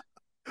point.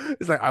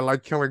 it's like I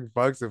like killing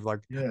bugs. If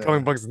like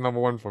killing Yeah, bugs is number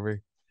one for me.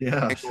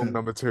 yeah. Angle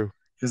number two.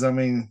 Because I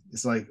mean,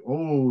 it's like,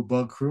 oh,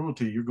 bug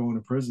cruelty. You're going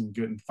to prison,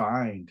 getting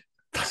fined.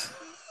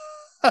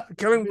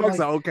 Killing Be bugs like,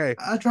 are okay.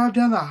 I drive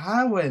down the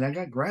highway and I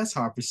got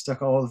grasshoppers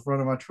stuck all over the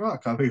front of my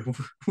truck. I mean,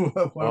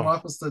 what am I Oh,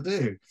 supposed to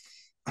do?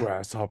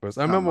 grasshoppers.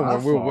 I Not remember my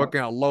when we were fault.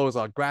 working at Lowe's,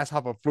 a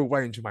grasshopper flew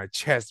right into my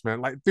chest,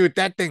 man. Like, dude,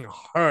 that thing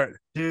hurt.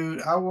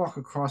 Dude, I walk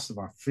across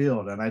my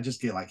field and I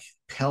just get like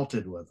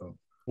pelted with them.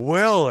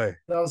 Really?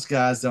 Those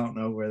guys don't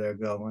know where they're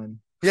going.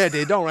 Yeah,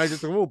 they don't, right?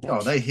 Just like, oh,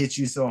 Oh, they hit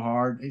you so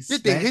hard. They yeah,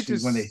 they smash hit you you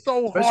when they,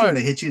 so especially when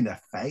they hard. hit you in the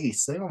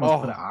face. They almost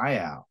put an Oh, eye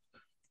out.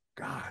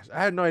 Gosh,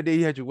 I had no idea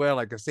you had to wear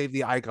like a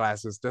safety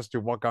eyeglasses just to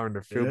walk out in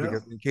the field Yeah,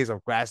 because in case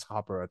of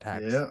grasshopper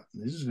attacks. yeah.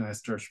 They're just gonna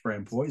start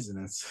spraying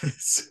poison.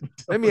 It's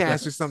Let me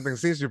ask you something.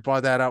 Since you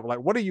brought that up, like,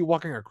 what are you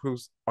walking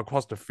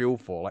across the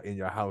field for, like in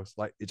your house,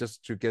 like it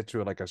just to get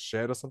to like a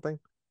shed or something?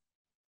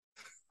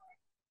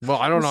 Well,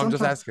 I don't well, know. I'm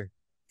just sometimes asking.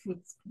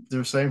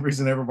 the same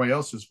reason everybody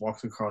else just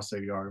walks across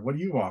their yard. What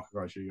do you walk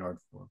across your yard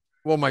for?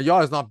 Well, my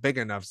yard is not big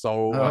enough,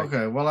 so Oh, like,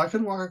 okay. Well, I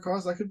could walk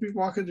across. I could be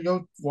walking to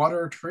go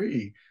water a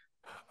tree,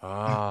 to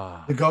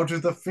ah. go to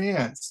the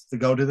fence, to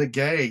go to the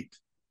gate,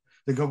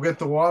 to go get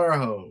the water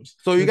hose,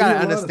 So you to do gotta a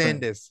lot of understand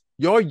things. this.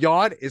 Your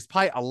yard is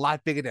probably a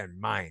lot bigger than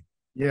mine.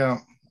 Yeah,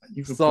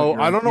 So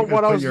I don't know you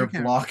what could put else you your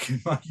can block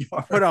in my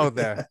put yard. out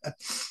there.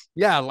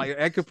 Yeah, like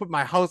I could put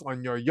my house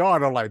on your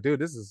yard. I'm like, dude,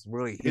 this is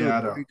really huge. Yeah, I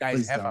What do don't. you guys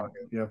Please have out don't.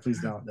 Yeah,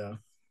 please don't. No.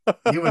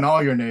 You and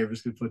all your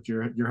neighbors could put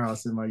your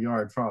house in my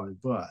yard, probably,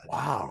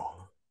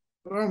 Wow.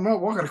 but I'm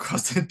not walking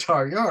across the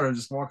entire yard. I'm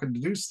just walking to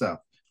do stuff.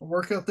 I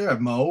work out there. I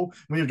mow.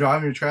 When you're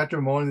driving your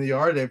tractor, mowing the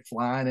yard, they're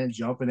flying and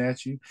jumping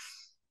at you.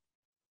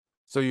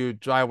 So you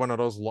drive one of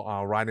those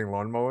riding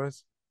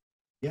lawnmowers?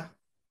 Yeah,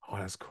 Oh,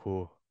 that's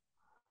cool.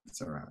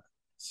 it's all right.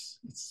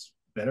 It's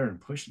better than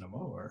pushing a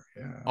mower.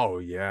 Yeah, Oh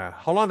yeah.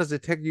 How long does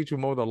it take you to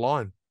mow the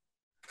lawn?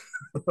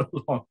 a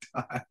long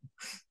time.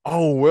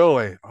 Oh,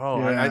 really? Oh,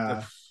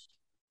 Yeah,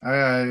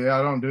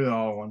 I don't do it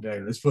all one day.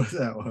 Let's put it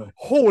that way.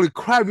 holy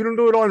crap! You don't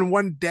do it all in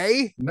one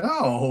day?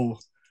 No,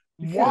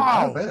 you can't.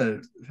 I Wow. bet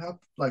I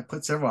like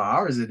put several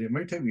hours in it. It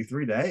may take me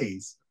 3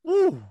 days.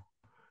 Ooh,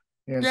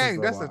 Yeah, it takes a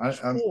dang, little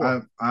that's while. a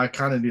chore. I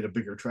kind of need a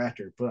bigger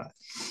tractor, but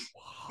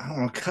I don't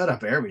Wow. want to cut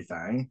up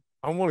everything.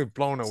 I'm really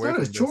blown It's away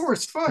not a from this. chore.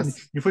 It's fun.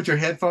 This You put your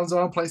headphones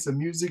on, play some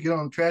music, get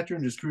on the tractor,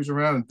 and just cruise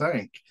around and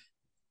think.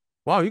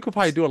 wow, you could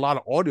probably do a lot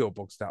of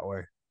audiobooks that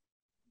way.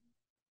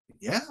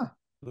 Yeah,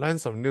 Learn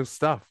some new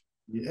stuff.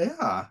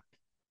 yeah.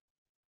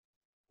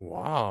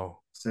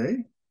 Wow.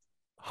 See,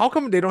 How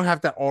come they don't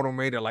have that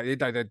automated like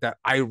that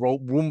I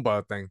wrote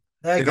Roomba thing?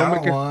 they They don't got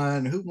make it.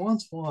 one. Who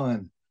wants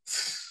one?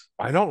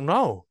 I don't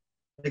know.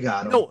 They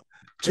got You them. know,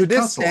 to It this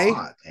costs a day,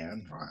 lot,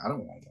 man. I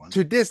don't want one.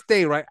 to this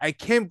day, right? I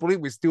can't believe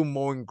we're still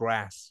mowing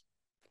grass.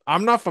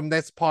 I'm not from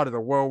this part of the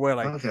world where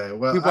like Okay,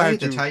 well, people I have hate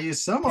to to tell you,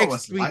 take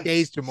 3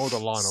 days to mow the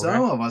lawn. Okay,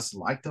 some of us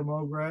like the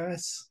mow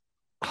grass.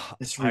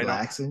 It's I don't.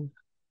 relaxing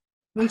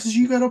because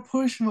you got a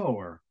push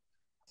mower.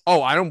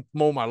 Oh, I don't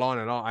mow my lawn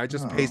at all. I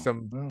just pay Oh,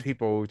 some well,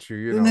 people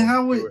to then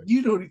how do would it.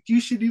 you don't?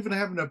 You should even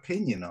have an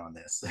opinion on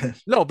this.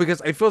 No,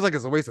 because it feels like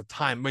it's a waste of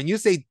time. When you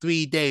say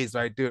 3 days,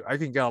 right, dude, I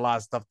can get a lot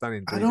of stuff done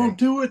in I 3 days. don't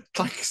do it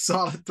like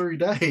solid 3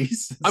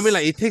 days. I mean,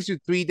 like it takes you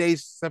 3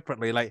 days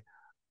separately. Like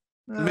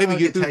maybe I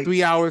you could do take.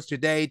 3 hours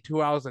today,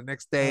 2 hours the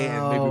next day,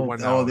 and maybe Oh,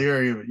 1 hour.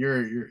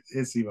 you're.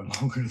 It's even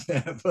longer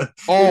than that. But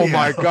Oh anyhow,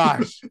 my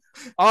gosh.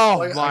 Oh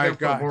like I my gotta put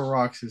gosh. more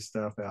rocks and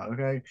stuff out.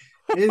 Okay.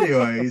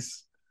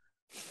 Anyways,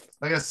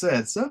 like I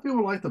said, some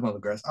people like the mother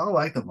grass. I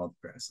like the mother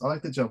grass. I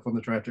like to jump on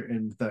the tractor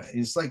and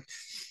it's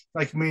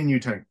like me and you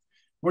think.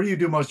 What do you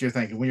do most of your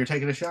thinking when you're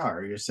taking a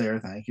shower? You're there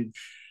thinking,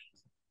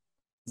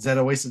 is that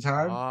a waste of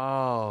time?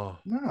 Oh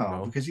No,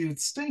 no. because you'd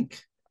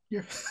stink.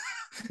 You're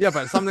Yeah,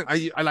 but something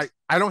I like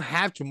I don't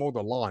have to mow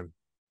the lawn.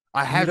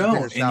 I you have to take a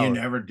don't, and you shower.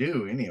 never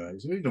do,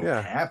 anyways. You don't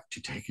Yeah. have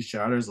to take a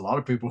shower. There's a lot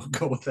of people who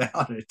go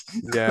without it.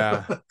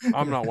 Yeah.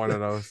 I'm not one of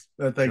those.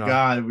 But You thank know,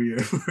 God we're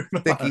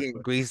not. sticky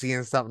and greasy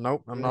and stuff.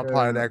 Nope, I'm not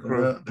part of Yeah, that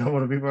crew. don't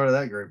want to be part of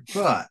that group.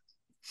 But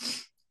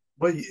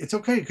it's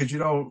okay because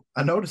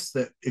I noticed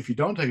that if you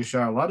don't take a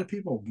shower, a lot of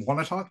people want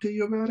to talk to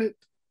you about it,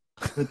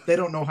 but they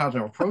don't know how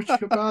to approach you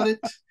about it,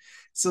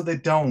 so they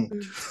don't.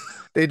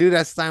 They do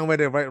that sign where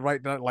they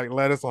write like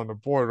letters on the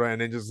board, right?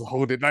 And then just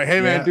hold it like,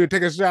 hey man, Yeah, dude,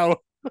 take a shower.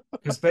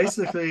 because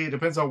basically it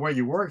depends on where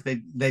you work.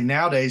 They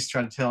nowadays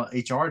try to tell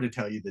HR to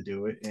tell you to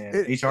do it, and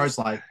HR It, is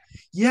like,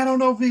 yeah, I don't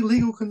know if we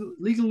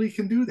legally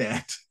can do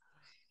that.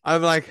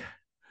 I'm like,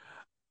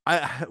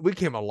 I we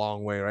came a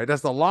long way, right?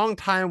 That's a long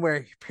time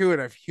where period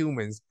of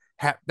humans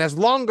have there's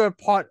longer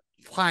part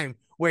time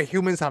where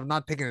humans have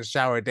not taken a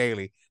shower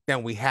daily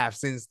than we have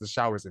since the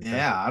shower's Yeah,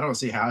 invented. I don't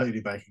see how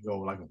anybody could go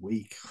like a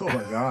week. Oh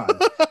my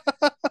god.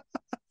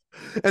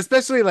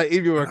 Especially like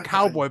if you were a I,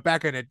 cowboy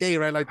back in the day,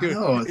 right? Like, I dude,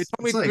 know it took it's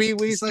me like three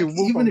it's weeks to like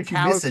move even from if you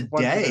miss cows a to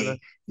one banana.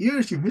 day, even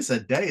if you miss a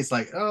day, it's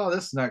like, oh,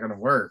 this is not gonna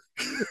work.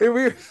 If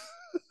we,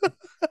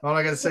 All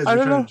I gotta say is I we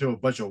don't turned know. into a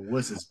bunch of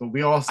wusses, but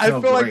we all I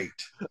smell feel like great.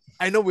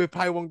 I know we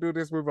probably won't do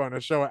this movie on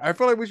the show. I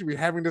feel like we should be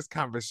having this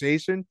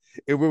conversation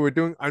if we were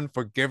doing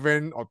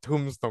Unforgiven or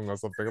Tombstone or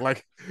something.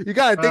 Like you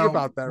gotta think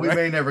about that, We right?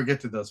 may never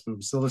get to those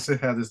movies, so let's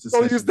just have this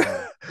So discussion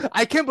now.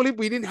 I can't believe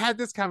we didn't have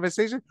this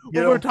conversation You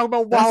when we were know, talking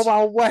about Wild that's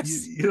Wild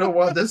West. you know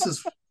what this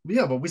is.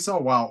 Yeah, but we saw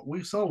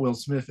Will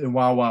Smith in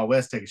Wild Wild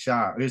West take a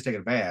shower. He was taking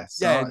a bath.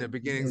 Yeah, So in the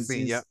beginning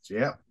scene, yep.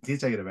 he's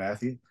taking a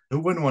bath. Who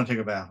wouldn't want to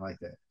take a bath like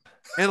that?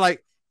 And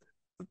like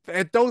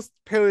at those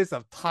periods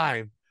of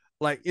time,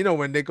 like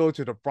when they go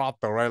to the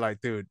brothel, right?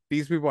 Like, dude,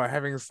 these people are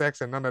having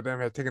sex and none of them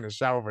have taken a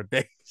shower for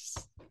days.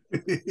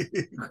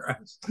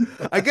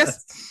 I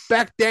guess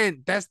back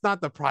then that's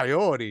not the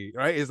priority,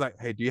 right? It's like,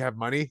 hey, do you have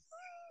money?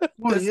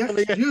 Well, That's yeah,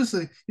 really it.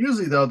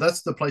 usually though,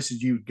 that's the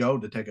places you go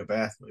to take a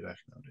bath way back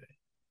in the day.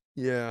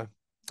 Yeah.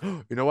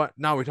 You know what?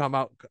 Now we're talking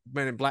about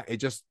Men in Black. It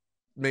just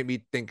made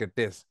me think of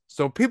this.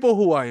 So people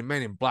who are in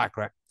Men in Black,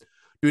 right?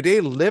 Do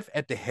they live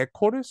at the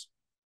headquarters?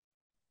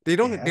 They They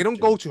don't. They have don't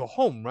go to. to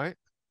home, right?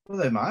 Well,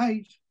 they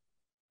might.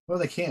 Well,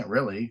 they can't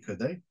really, could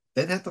they?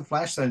 They'd have to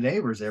flash their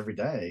neighbors every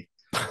day.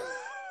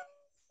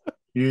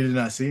 You did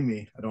not see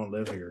me. I don't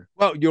live here.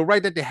 Well, you're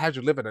right that they have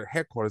to live at the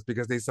headquarters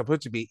because they're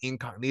supposed to be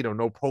incognito,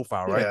 no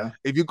profile, right? Yeah,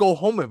 If you go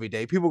home every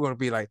day, people are going to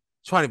be like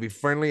trying to be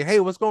friendly. Hey,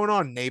 what's going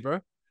on,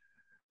 neighbor?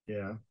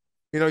 yeah.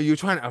 You're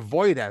trying to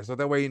avoid that. So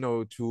that way,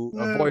 to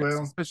avoid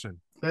Well, suspicion.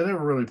 they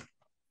never really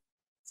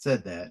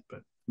said that,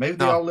 but maybe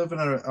they Now, all live in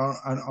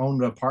an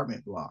owned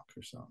apartment block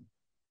or something.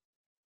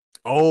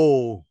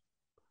 oh,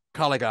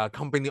 kind of like a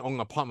company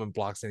owned apartment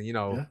blocks, and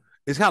Yeah.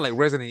 it's kind of like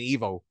Resident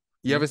Evil.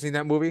 You Mm-hmm. ever seen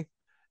that movie?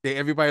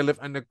 Everybody live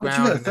But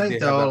you underground, got to and then think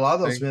they have though, a that lot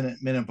of those thing.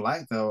 men in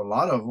black though, a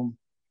lot of them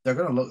they're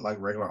going to look like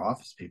regular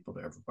office people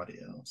to everybody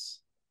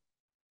else.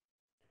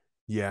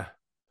 Yeah.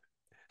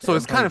 They So don't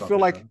it's talk kind of about feel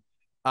that like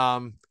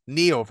though.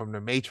 Neo from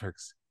the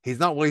Matrix. He's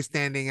not really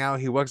standing out.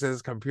 He works at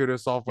his computer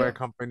software Yep,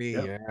 company.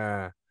 yep.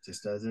 Yeah,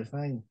 Just does their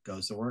thing,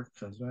 goes to work,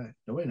 comes back.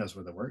 Nobody knows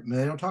where they work, and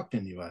they don't talk to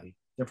anybody.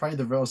 They're probably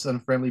the most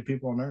unfriendly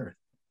people on earth.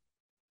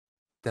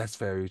 that's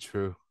very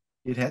true.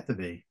 You'd have to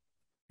be.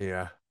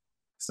 Yeah.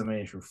 So, I mean,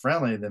 if you're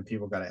friendly, then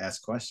people got to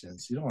ask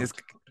questions. You don't want It's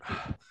to talk to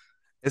people.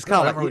 it's You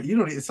kind don't of ever. like You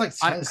don't. It's like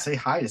I trying to say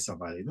hi to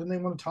somebody. Then they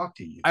want to talk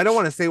to you. I don't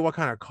want to say what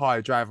kind of car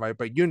I drive, right?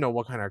 But you know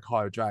what kind of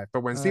car I drive.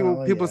 But when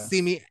Oh people yeah,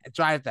 see me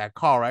drive that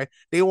car, right,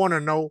 they want to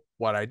know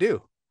what I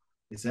do.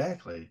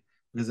 exactly.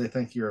 Because they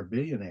think you're a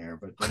billionaire,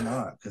 but you're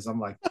not. Because I'm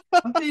like,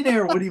 a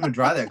billionaire wouldn't even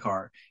drive that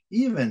car.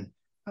 Even,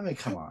 I mean,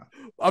 come on.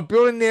 A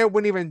billionaire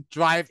wouldn't even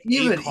drive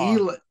a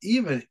car.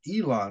 Even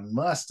Elon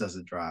Musk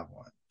doesn't drive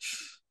one,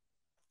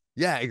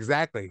 Yeah,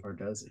 exactly. or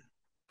does he?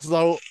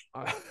 So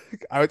I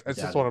I just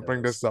doubt he want to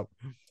bring this does. up.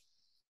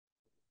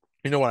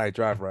 You know what I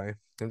drive, right?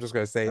 I'm just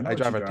gonna I say know I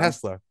what you drive a drive.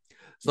 Tesla.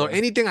 So Yeah.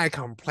 anything I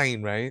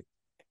complain, right?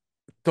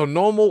 The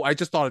normal, I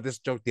just thought of this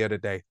joke the other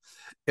day.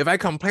 If I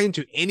complain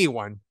to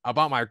anyone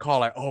about my car,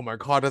 like, oh, my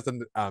car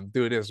doesn't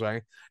do this,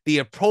 right? The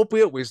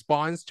appropriate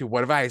response to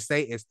whatever I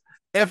say is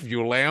F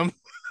you, lamb.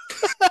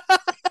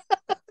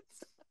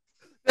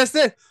 That's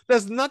it.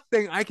 There's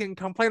nothing I can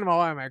complain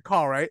about in my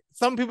car, right?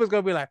 Some people's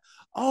gonna be like,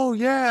 oh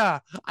yeah,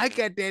 I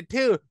get that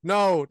too.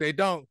 No, they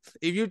don't.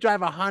 If you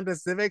drive a Honda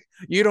Civic,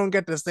 you don't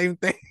get the same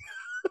thing.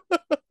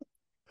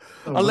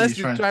 So what are you Unless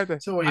you trying? drive the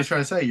So what are you I,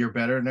 trying to say? You're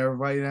better than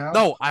everybody now?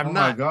 no, I'm Oh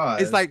my not.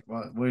 It's god! like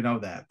Well, we know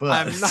that, but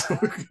I'm not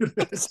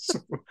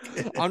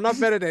it I'm not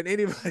better than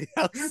anybody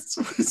else.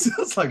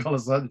 sounds like all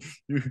of a sudden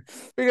you.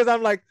 Because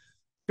I'm like,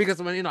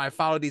 because when I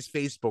follow these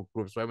Facebook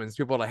groups, right? When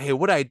people are like, hey,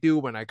 what do I do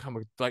when I come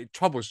with like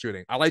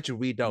troubleshooting? I like to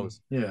read those.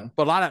 Yeah.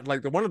 But a lot of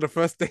like one of the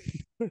first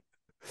things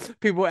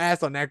people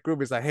ask on that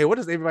group is like, hey, what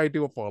does everybody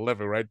do for a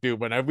living, right? Dude,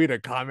 when I read the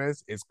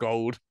comments, it's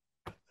gold.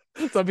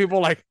 Some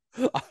people like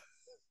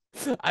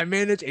I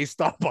manage a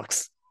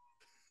Starbucks.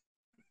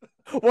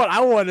 What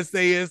I want to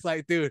say is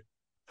like, dude,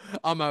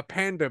 I'm a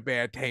panda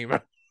bear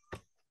tamer.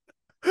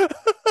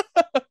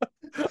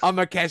 I'm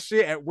a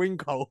cashier at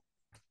Winco.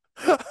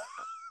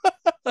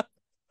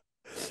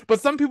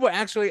 But some people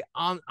actually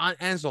on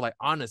answer like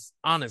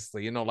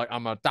honestly, like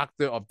I'm a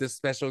doctor of this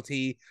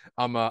specialty,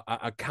 I'm a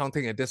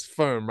accounting at this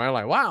firm, right?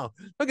 Like, wow,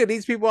 look at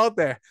these people out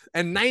there.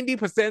 And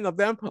 90% of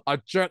them are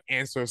jerk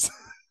answers.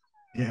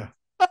 Yeah.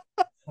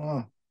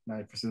 Oh,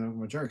 90% of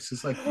them are jerks.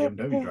 It's like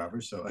BMW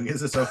drivers, so I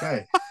guess it's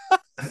okay.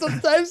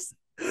 sometimes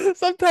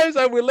sometimes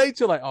I relate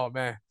to like, oh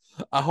man,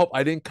 I hope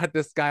I didn't cut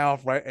this guy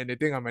off right and they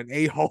think I'm an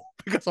a-hole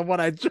because of what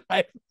I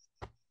drive.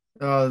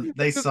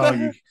 They saw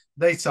you.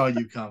 They saw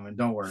you coming.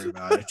 Don't worry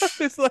about it.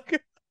 It's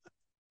like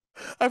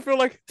I feel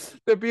like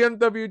the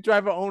BMW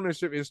driver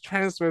ownership is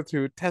transferred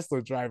to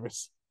Tesla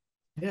drivers.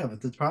 Yeah,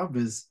 but the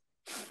problem is,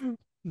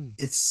 Hmm.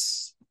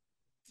 it's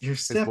you're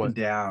It's stepping what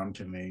down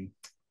to me.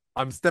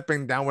 I'm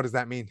stepping down. What does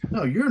that mean?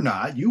 No, you're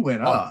not. You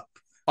went Oh, up.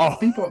 oh,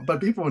 But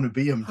people in a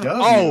BMW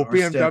oh, are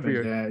stepping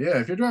BMW. down. Yeah,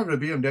 if you're driving a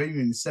BMW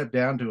and you step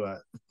down to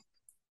a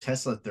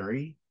Tesla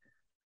 3,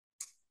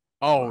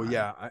 come Oh on.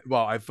 yeah.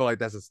 Well, I feel like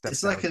that's a step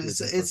It's like down to a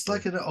Tesla it's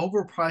like 3. an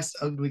overpriced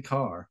ugly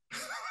car.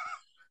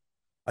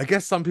 I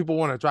guess some people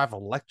want to drive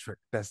electric.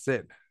 That's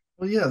it.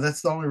 Well, yeah,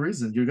 that's the only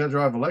reason you're gonna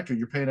drive electric.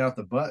 You're paying out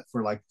the butt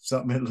for like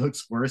something that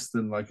looks worse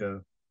than like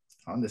a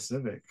Honda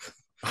Civic.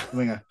 I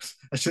mean,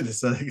 I should have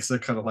said it because they're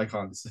kind of like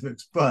Honda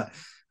Civics, but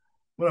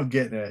what I'm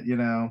getting at,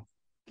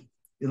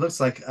 it looks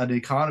like an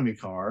economy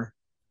car.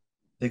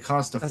 They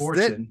cost a That's it.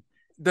 fortune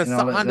The and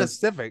all that. Honda That's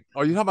Civic.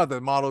 Oh, you talking about the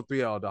Model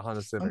 3 or the Honda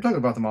I'm Civic? talking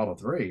about the Model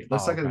 3. It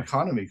looks Oh, like an okay.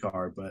 economy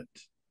car, but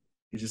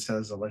it just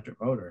has an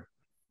electric motor.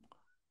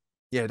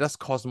 Yeah, that's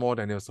cost more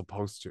than it was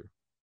supposed to.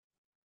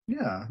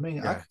 Yeah, I mean,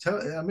 I Yeah, could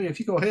tell. I mean, if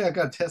you go, hey, I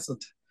got Tesla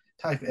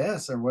Type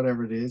S or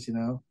whatever it is,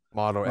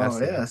 Model S.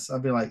 Model Yeah. S,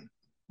 I'd be like,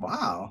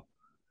 wow.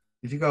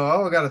 If you go,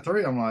 oh, I got a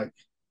 3, I'm like,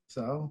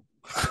 so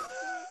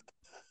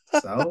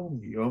So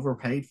you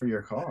overpaid for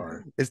your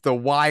car. Is the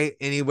Y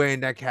anywhere in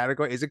that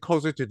category? Is it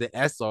closer to the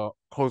S or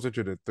closer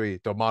to the 3,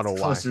 the It's Model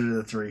Y? closer to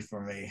the 3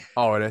 for me.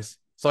 Oh, it is.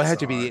 So it had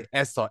to be Sorry. the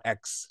S or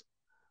X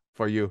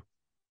for you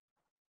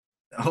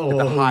at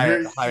the Oh,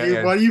 higher why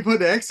end. do you put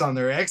the X on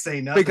there? X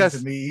ain't nothing to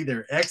Because me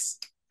either. X,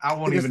 I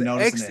won't because even the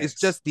notice an X is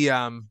X. just the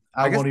I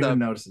I guess won't even the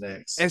notice an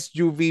X.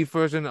 SUV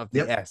version of the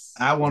Yep. S.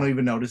 I won't Yeah.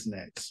 even notice an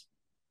X.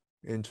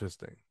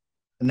 Interesting.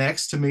 The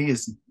next to me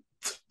is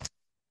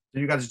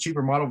you got a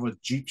cheaper model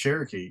with Jeep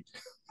Cherokee.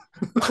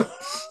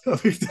 I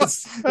mean,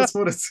 that's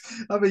what it's.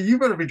 I mean, you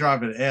better be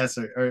driving an S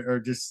or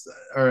just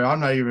or I'm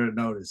not even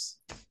gonna notice.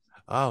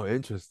 Oh,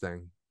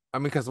 interesting. I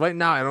mean, because right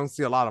now I don't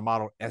see a lot of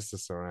Model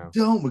S's around.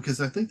 Don't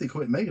because I think they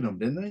quit making them,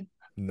 didn't they?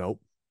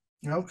 Nope.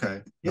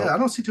 Okay, yeah, Nope. I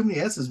don't see too many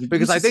S's, but you Because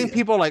used I to see think it.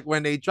 people like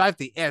when they drive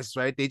the S,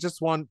 right? They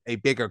just want a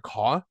bigger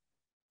car.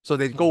 So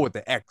they go with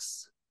the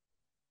X.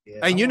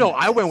 Yeah, I And want an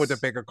I went with a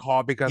S. bigger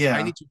car because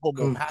I Yeah, need to hold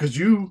more because passengers.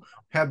 you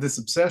have this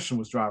obsession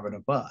with driving a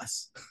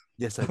bus.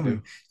 Yes, I I mean,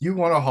 do. you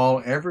want to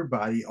haul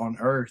everybody on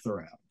Earth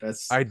around.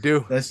 I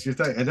do. That's your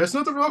thing, and there's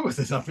nothing wrong with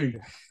it. I mean,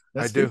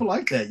 I that's do. people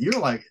like that. You're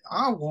like,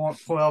 I want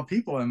 12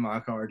 people in my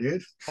car,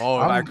 dude. Oh,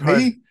 if I I'm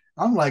could. me.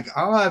 I'm like,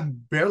 I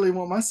barely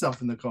want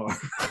myself in the car.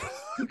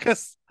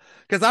 Because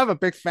I have a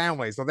big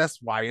family. So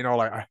that's why,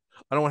 like I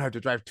don't want to have to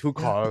drive two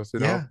Yeah, cars.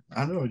 yeah,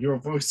 I know. Your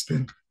voice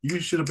been. You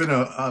should have been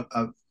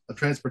a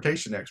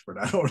transportation expert.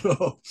 I don't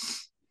know.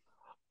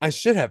 I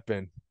should have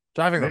been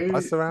driving a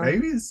bus around.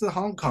 Maybe it's the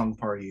Hong Kong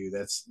part of you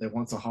that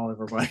wants to haul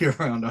everybody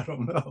around. I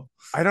don't know.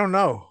 I don't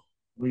know.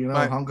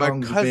 Well, Hong My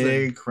Kong's cousin.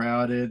 big,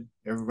 crowded.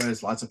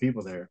 Everybody's lots of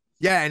people there.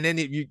 Yeah, and then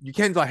you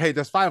can't like, hey,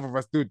 there's five of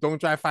us, dude. Don't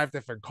drive five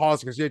different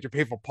cars because you have to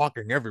pay for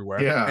parking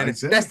everywhere. Yeah, And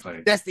that's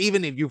exactly. that's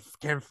even if you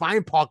can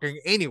find parking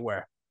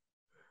anywhere.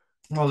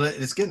 Well,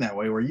 it's getting that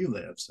way where you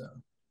live. So,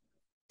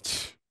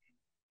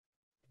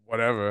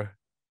 Whatever.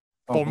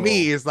 oh, For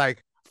me, well, it's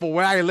like for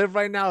where I live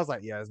right now, it's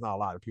like, yeah, there's not a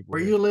lot of people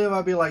where here. you live,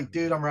 I'd be like,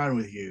 dude, I'm riding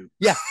with you.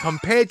 Yeah,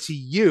 compared to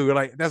you,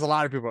 like there's a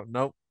lot of people.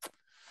 Nope.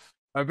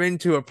 I've been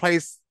to a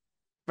place,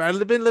 but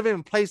I've been living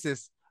in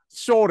places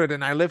shorter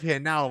than I live here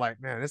now.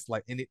 Like, man, it's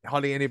like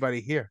hardly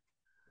anybody here.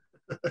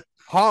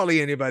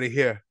 Hardly anybody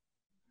here.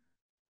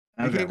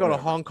 You Okay, can't go to whatever.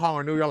 Hong Kong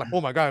or New York, like,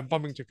 oh my God, I'm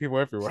bumping into people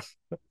everywhere.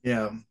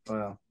 Yeah,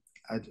 well,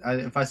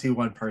 if I see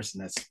one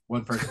person, that's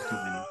one person too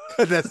many.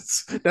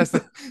 that's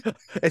the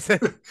it's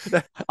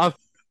I'm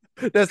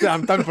that's it.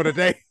 I'm done for the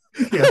day.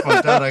 Yeah, if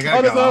I'm done, I gotta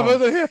Oh, go there's another home.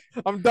 person here.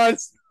 I'm done.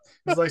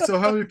 It's like, so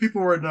how many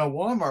people were in a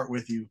Walmart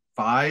with you?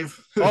 Five?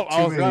 Oh,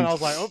 I Too was done. many. I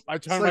was like, oh, I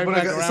It's turned like right when I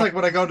back go, it's around. like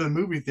when I go to the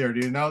movie theater,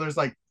 there's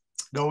like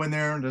go in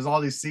there and there's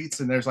all these seats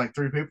and there's like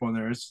three people in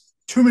there. It's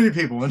too many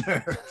people in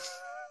there.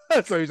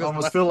 So you just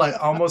Almost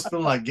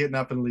feel like getting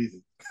up and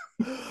leaving.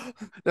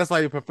 that's why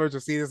you prefer to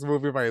see this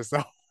movie by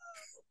yourself.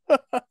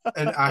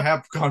 And I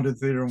have gone to the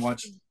theater and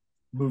watched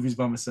movies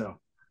by myself.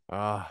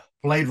 Ah,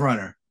 Blade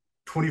Runner,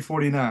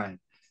 2049.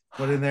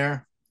 Went in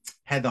there,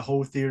 had the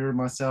whole theater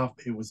myself.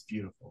 It was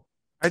beautiful.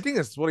 I think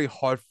it's really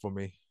hard for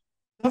me.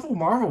 Several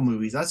Marvel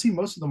movies. I see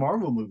most of the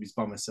Marvel movies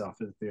by myself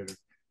in the theater.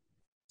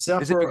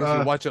 Except Is it for because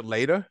you watch it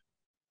later?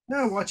 no,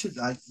 I watch it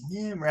like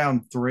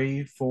around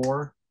 3,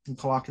 4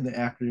 o'clock in the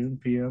afternoon,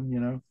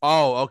 PM.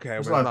 Oh, okay.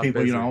 There's a When it's lot of not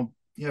people, busy.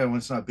 when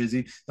it's not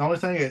busy. The only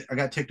thing I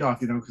got ticked off,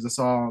 because I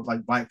saw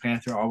like Black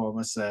Panther all by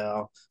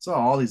myself, saw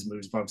all these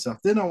movies by myself.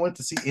 Then I went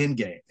to see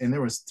Endgame, and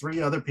there was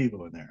 3 other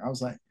people in there. I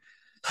was like,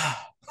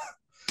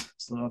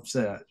 so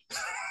upset.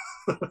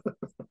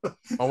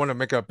 I want to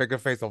make a bigger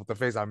face of the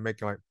face I'm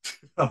making. Like,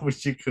 I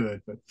wish you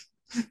could, but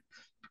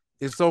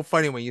it's so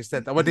funny when you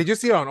said that. Well, did you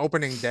see it on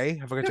opening day?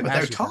 I forgot yeah, to but they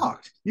ask you that.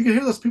 talked. You could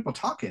hear those people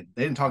talking.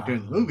 They didn't talk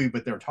during the Oh, movie,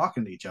 but they were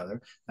talking to each other.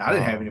 And I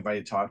didn't have oh.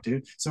 anybody to talk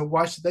to, so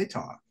why should they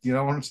talk? You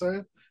know what I'm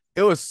saying?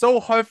 It was so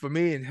hard for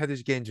me and Heather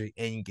to get into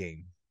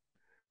Endgame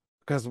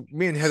because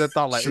me and Heather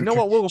thought like, you know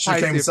what, we'll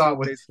probably Came see and a saw few it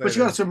with, days but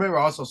you got later. to remember,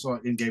 I also saw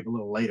Endgame a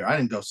little later. I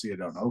didn't go see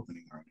it on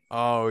opening or anything.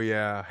 Oh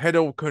yeah,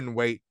 Heather couldn't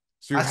wait.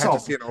 She I had to saw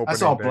see an I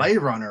saw opening day. Blade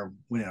Runner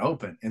when it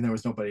opened, and there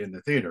was nobody in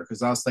the theater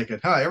because I was thinking,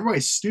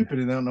 everybody's stupid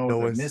and they don't know what No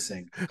they're one's.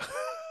 missing.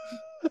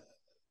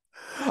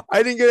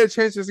 I didn't get a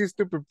chance to see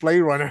stupid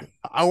Blade Runner.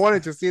 I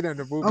wanted to see it in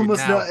the movie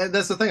Almost no. now.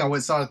 That's the thing. I went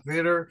and saw it in the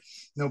theater.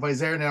 Nobody's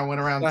there. And then I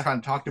went around Uh,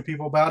 trying to talk to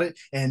people about it,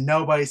 and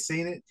nobody's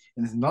seen it.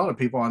 And there's a lot of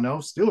people I know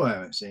still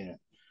haven't seen it.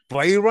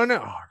 Blade Runner.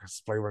 Oh,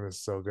 this Blade Runner is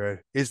so good.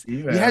 You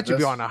You had have to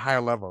be that's on a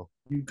higher level.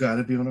 you got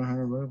to be on a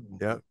higher level.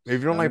 Yeah. If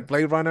you don't like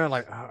Blade Runner,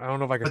 like I don't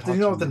know if I can But then talk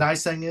you know to what the you.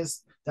 nice thing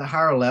is? That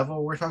higher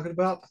level we're talking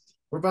about,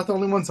 we're about the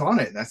only ones on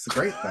it. That's the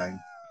great thing.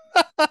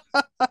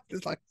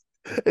 It's like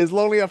it's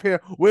lonely up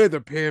here. We're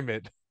the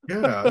pyramid.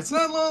 Yeah, it's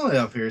not lonely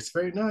up here. It's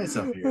very nice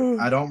up here.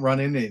 I don't run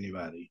into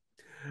anybody.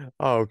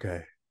 Oh,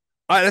 okay.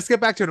 All right, let's get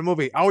back to the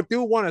movie. I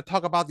do want to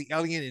talk about the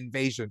alien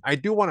invasion. I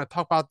do want to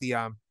talk about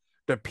the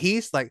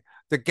piece. Like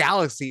the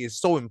galaxy is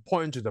so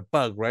important to the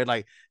bug, right?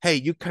 Like, hey,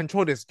 you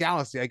control this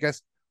galaxy. I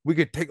guess we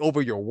could take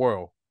over your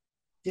world.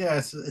 Yeah,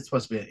 it's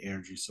supposed to be an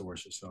energy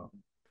source or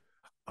something.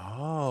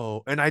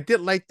 Oh, and I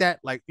did like that.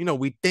 Like,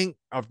 we think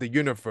of the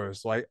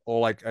universe, like, or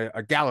like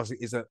a galaxy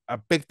is a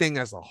big thing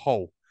as a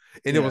whole.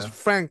 And it was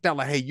franked out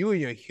like, hey, you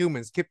and your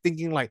humans keep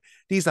thinking like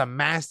these are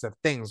massive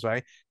things,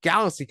 right?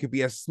 Galaxy could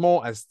be as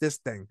small as this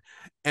thing.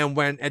 And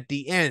when at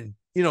the end,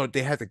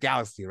 they had the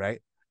galaxy,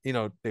 right?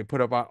 They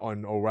put up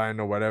on Orion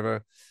or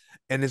whatever.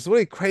 And it's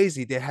really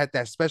crazy. They had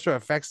that special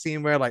effects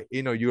scene where like,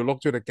 you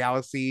look through the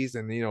galaxies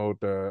and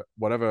the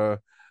whatever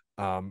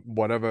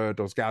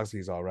those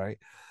galaxies are, right?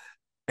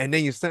 And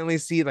then you suddenly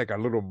see like a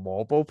little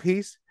marble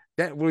piece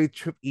that really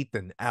tripped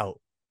Ethan out.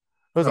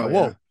 I was like,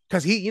 whoa,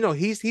 because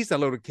he's a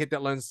little kid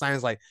that learns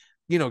science, like,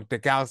 the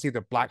galaxy,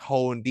 the black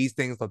hole, and these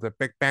things, like the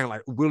Big Bang,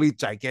 like really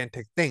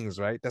gigantic things,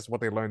 right? That's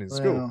what they learn in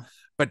school.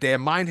 But their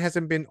mind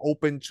hasn't been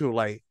open to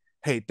like,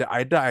 hey, the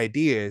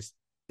idea is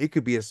it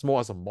could be as small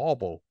as a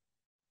marble.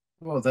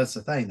 Well, that's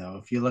the thing, though.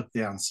 If you look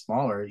down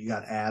smaller, you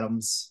got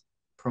atoms,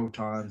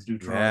 protons,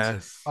 neutrons.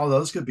 Yes. All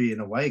those could be, in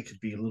a way, could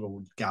be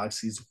little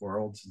galaxies,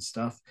 worlds, and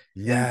stuff.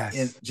 Yes.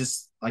 And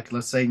just like,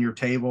 let's say in your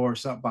table or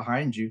something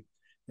behind you,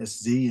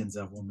 there's zillions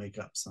of them will make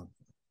up something.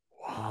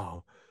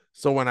 Wow.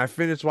 So when I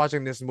finished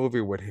watching this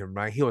movie with him,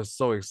 right, he was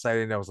so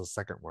excited. That was the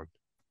second one.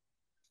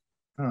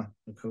 Huh,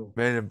 cool.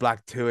 Man in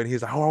Black 2. And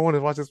he's like, oh, I want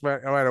to watch this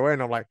right away.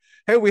 And I'm like,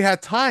 hey, we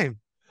had time.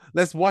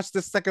 Let's watch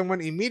the second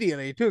one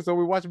immediately, too. So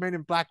we watched Men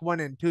in Black 1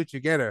 and 2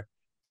 together.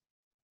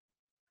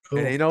 Cool.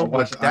 And I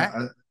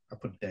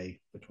put a day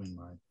between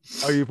mine.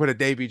 Oh, you put a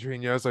day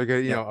between yours so you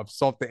could,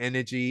 absorb the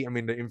energy. I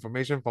mean, the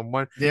information from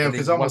one. Yeah,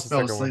 because I almost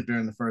fell asleep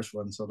during the first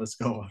one. So let's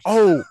go.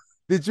 Oh,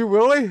 did you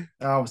really?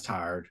 I was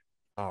tired.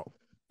 Oh,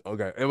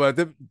 okay. Well,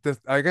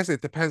 I guess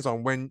it depends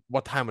on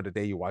what time of the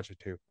day you watch it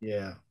too.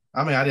 Yeah.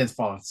 I mean, I didn't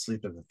fall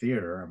asleep in the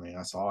theater. I mean,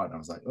 I saw it and I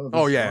was like,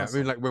 oh yeah. Awesome. I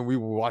mean, like when we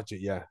would watch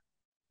it, yeah.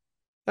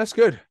 That's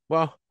good.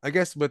 Well, I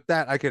guess with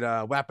that, I could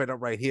wrap it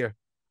up right here.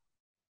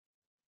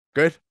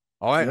 Good.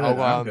 All right.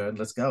 I'm good.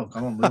 Let's go.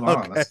 Come on, move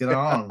on. Let's get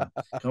on.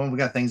 Come on, we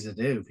got things to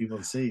do, people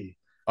to see.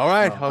 All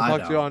right. I'll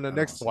talk to you on the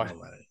next one.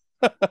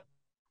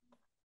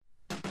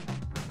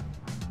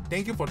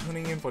 Thank you for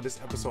tuning in for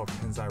this episode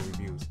of Tensai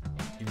Reviews.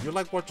 If you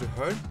like what you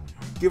heard,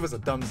 give us a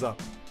thumbs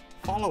up.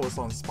 Follow us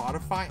on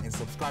Spotify and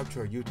subscribe to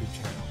our YouTube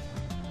channel.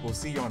 We'll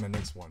see you on the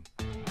next one.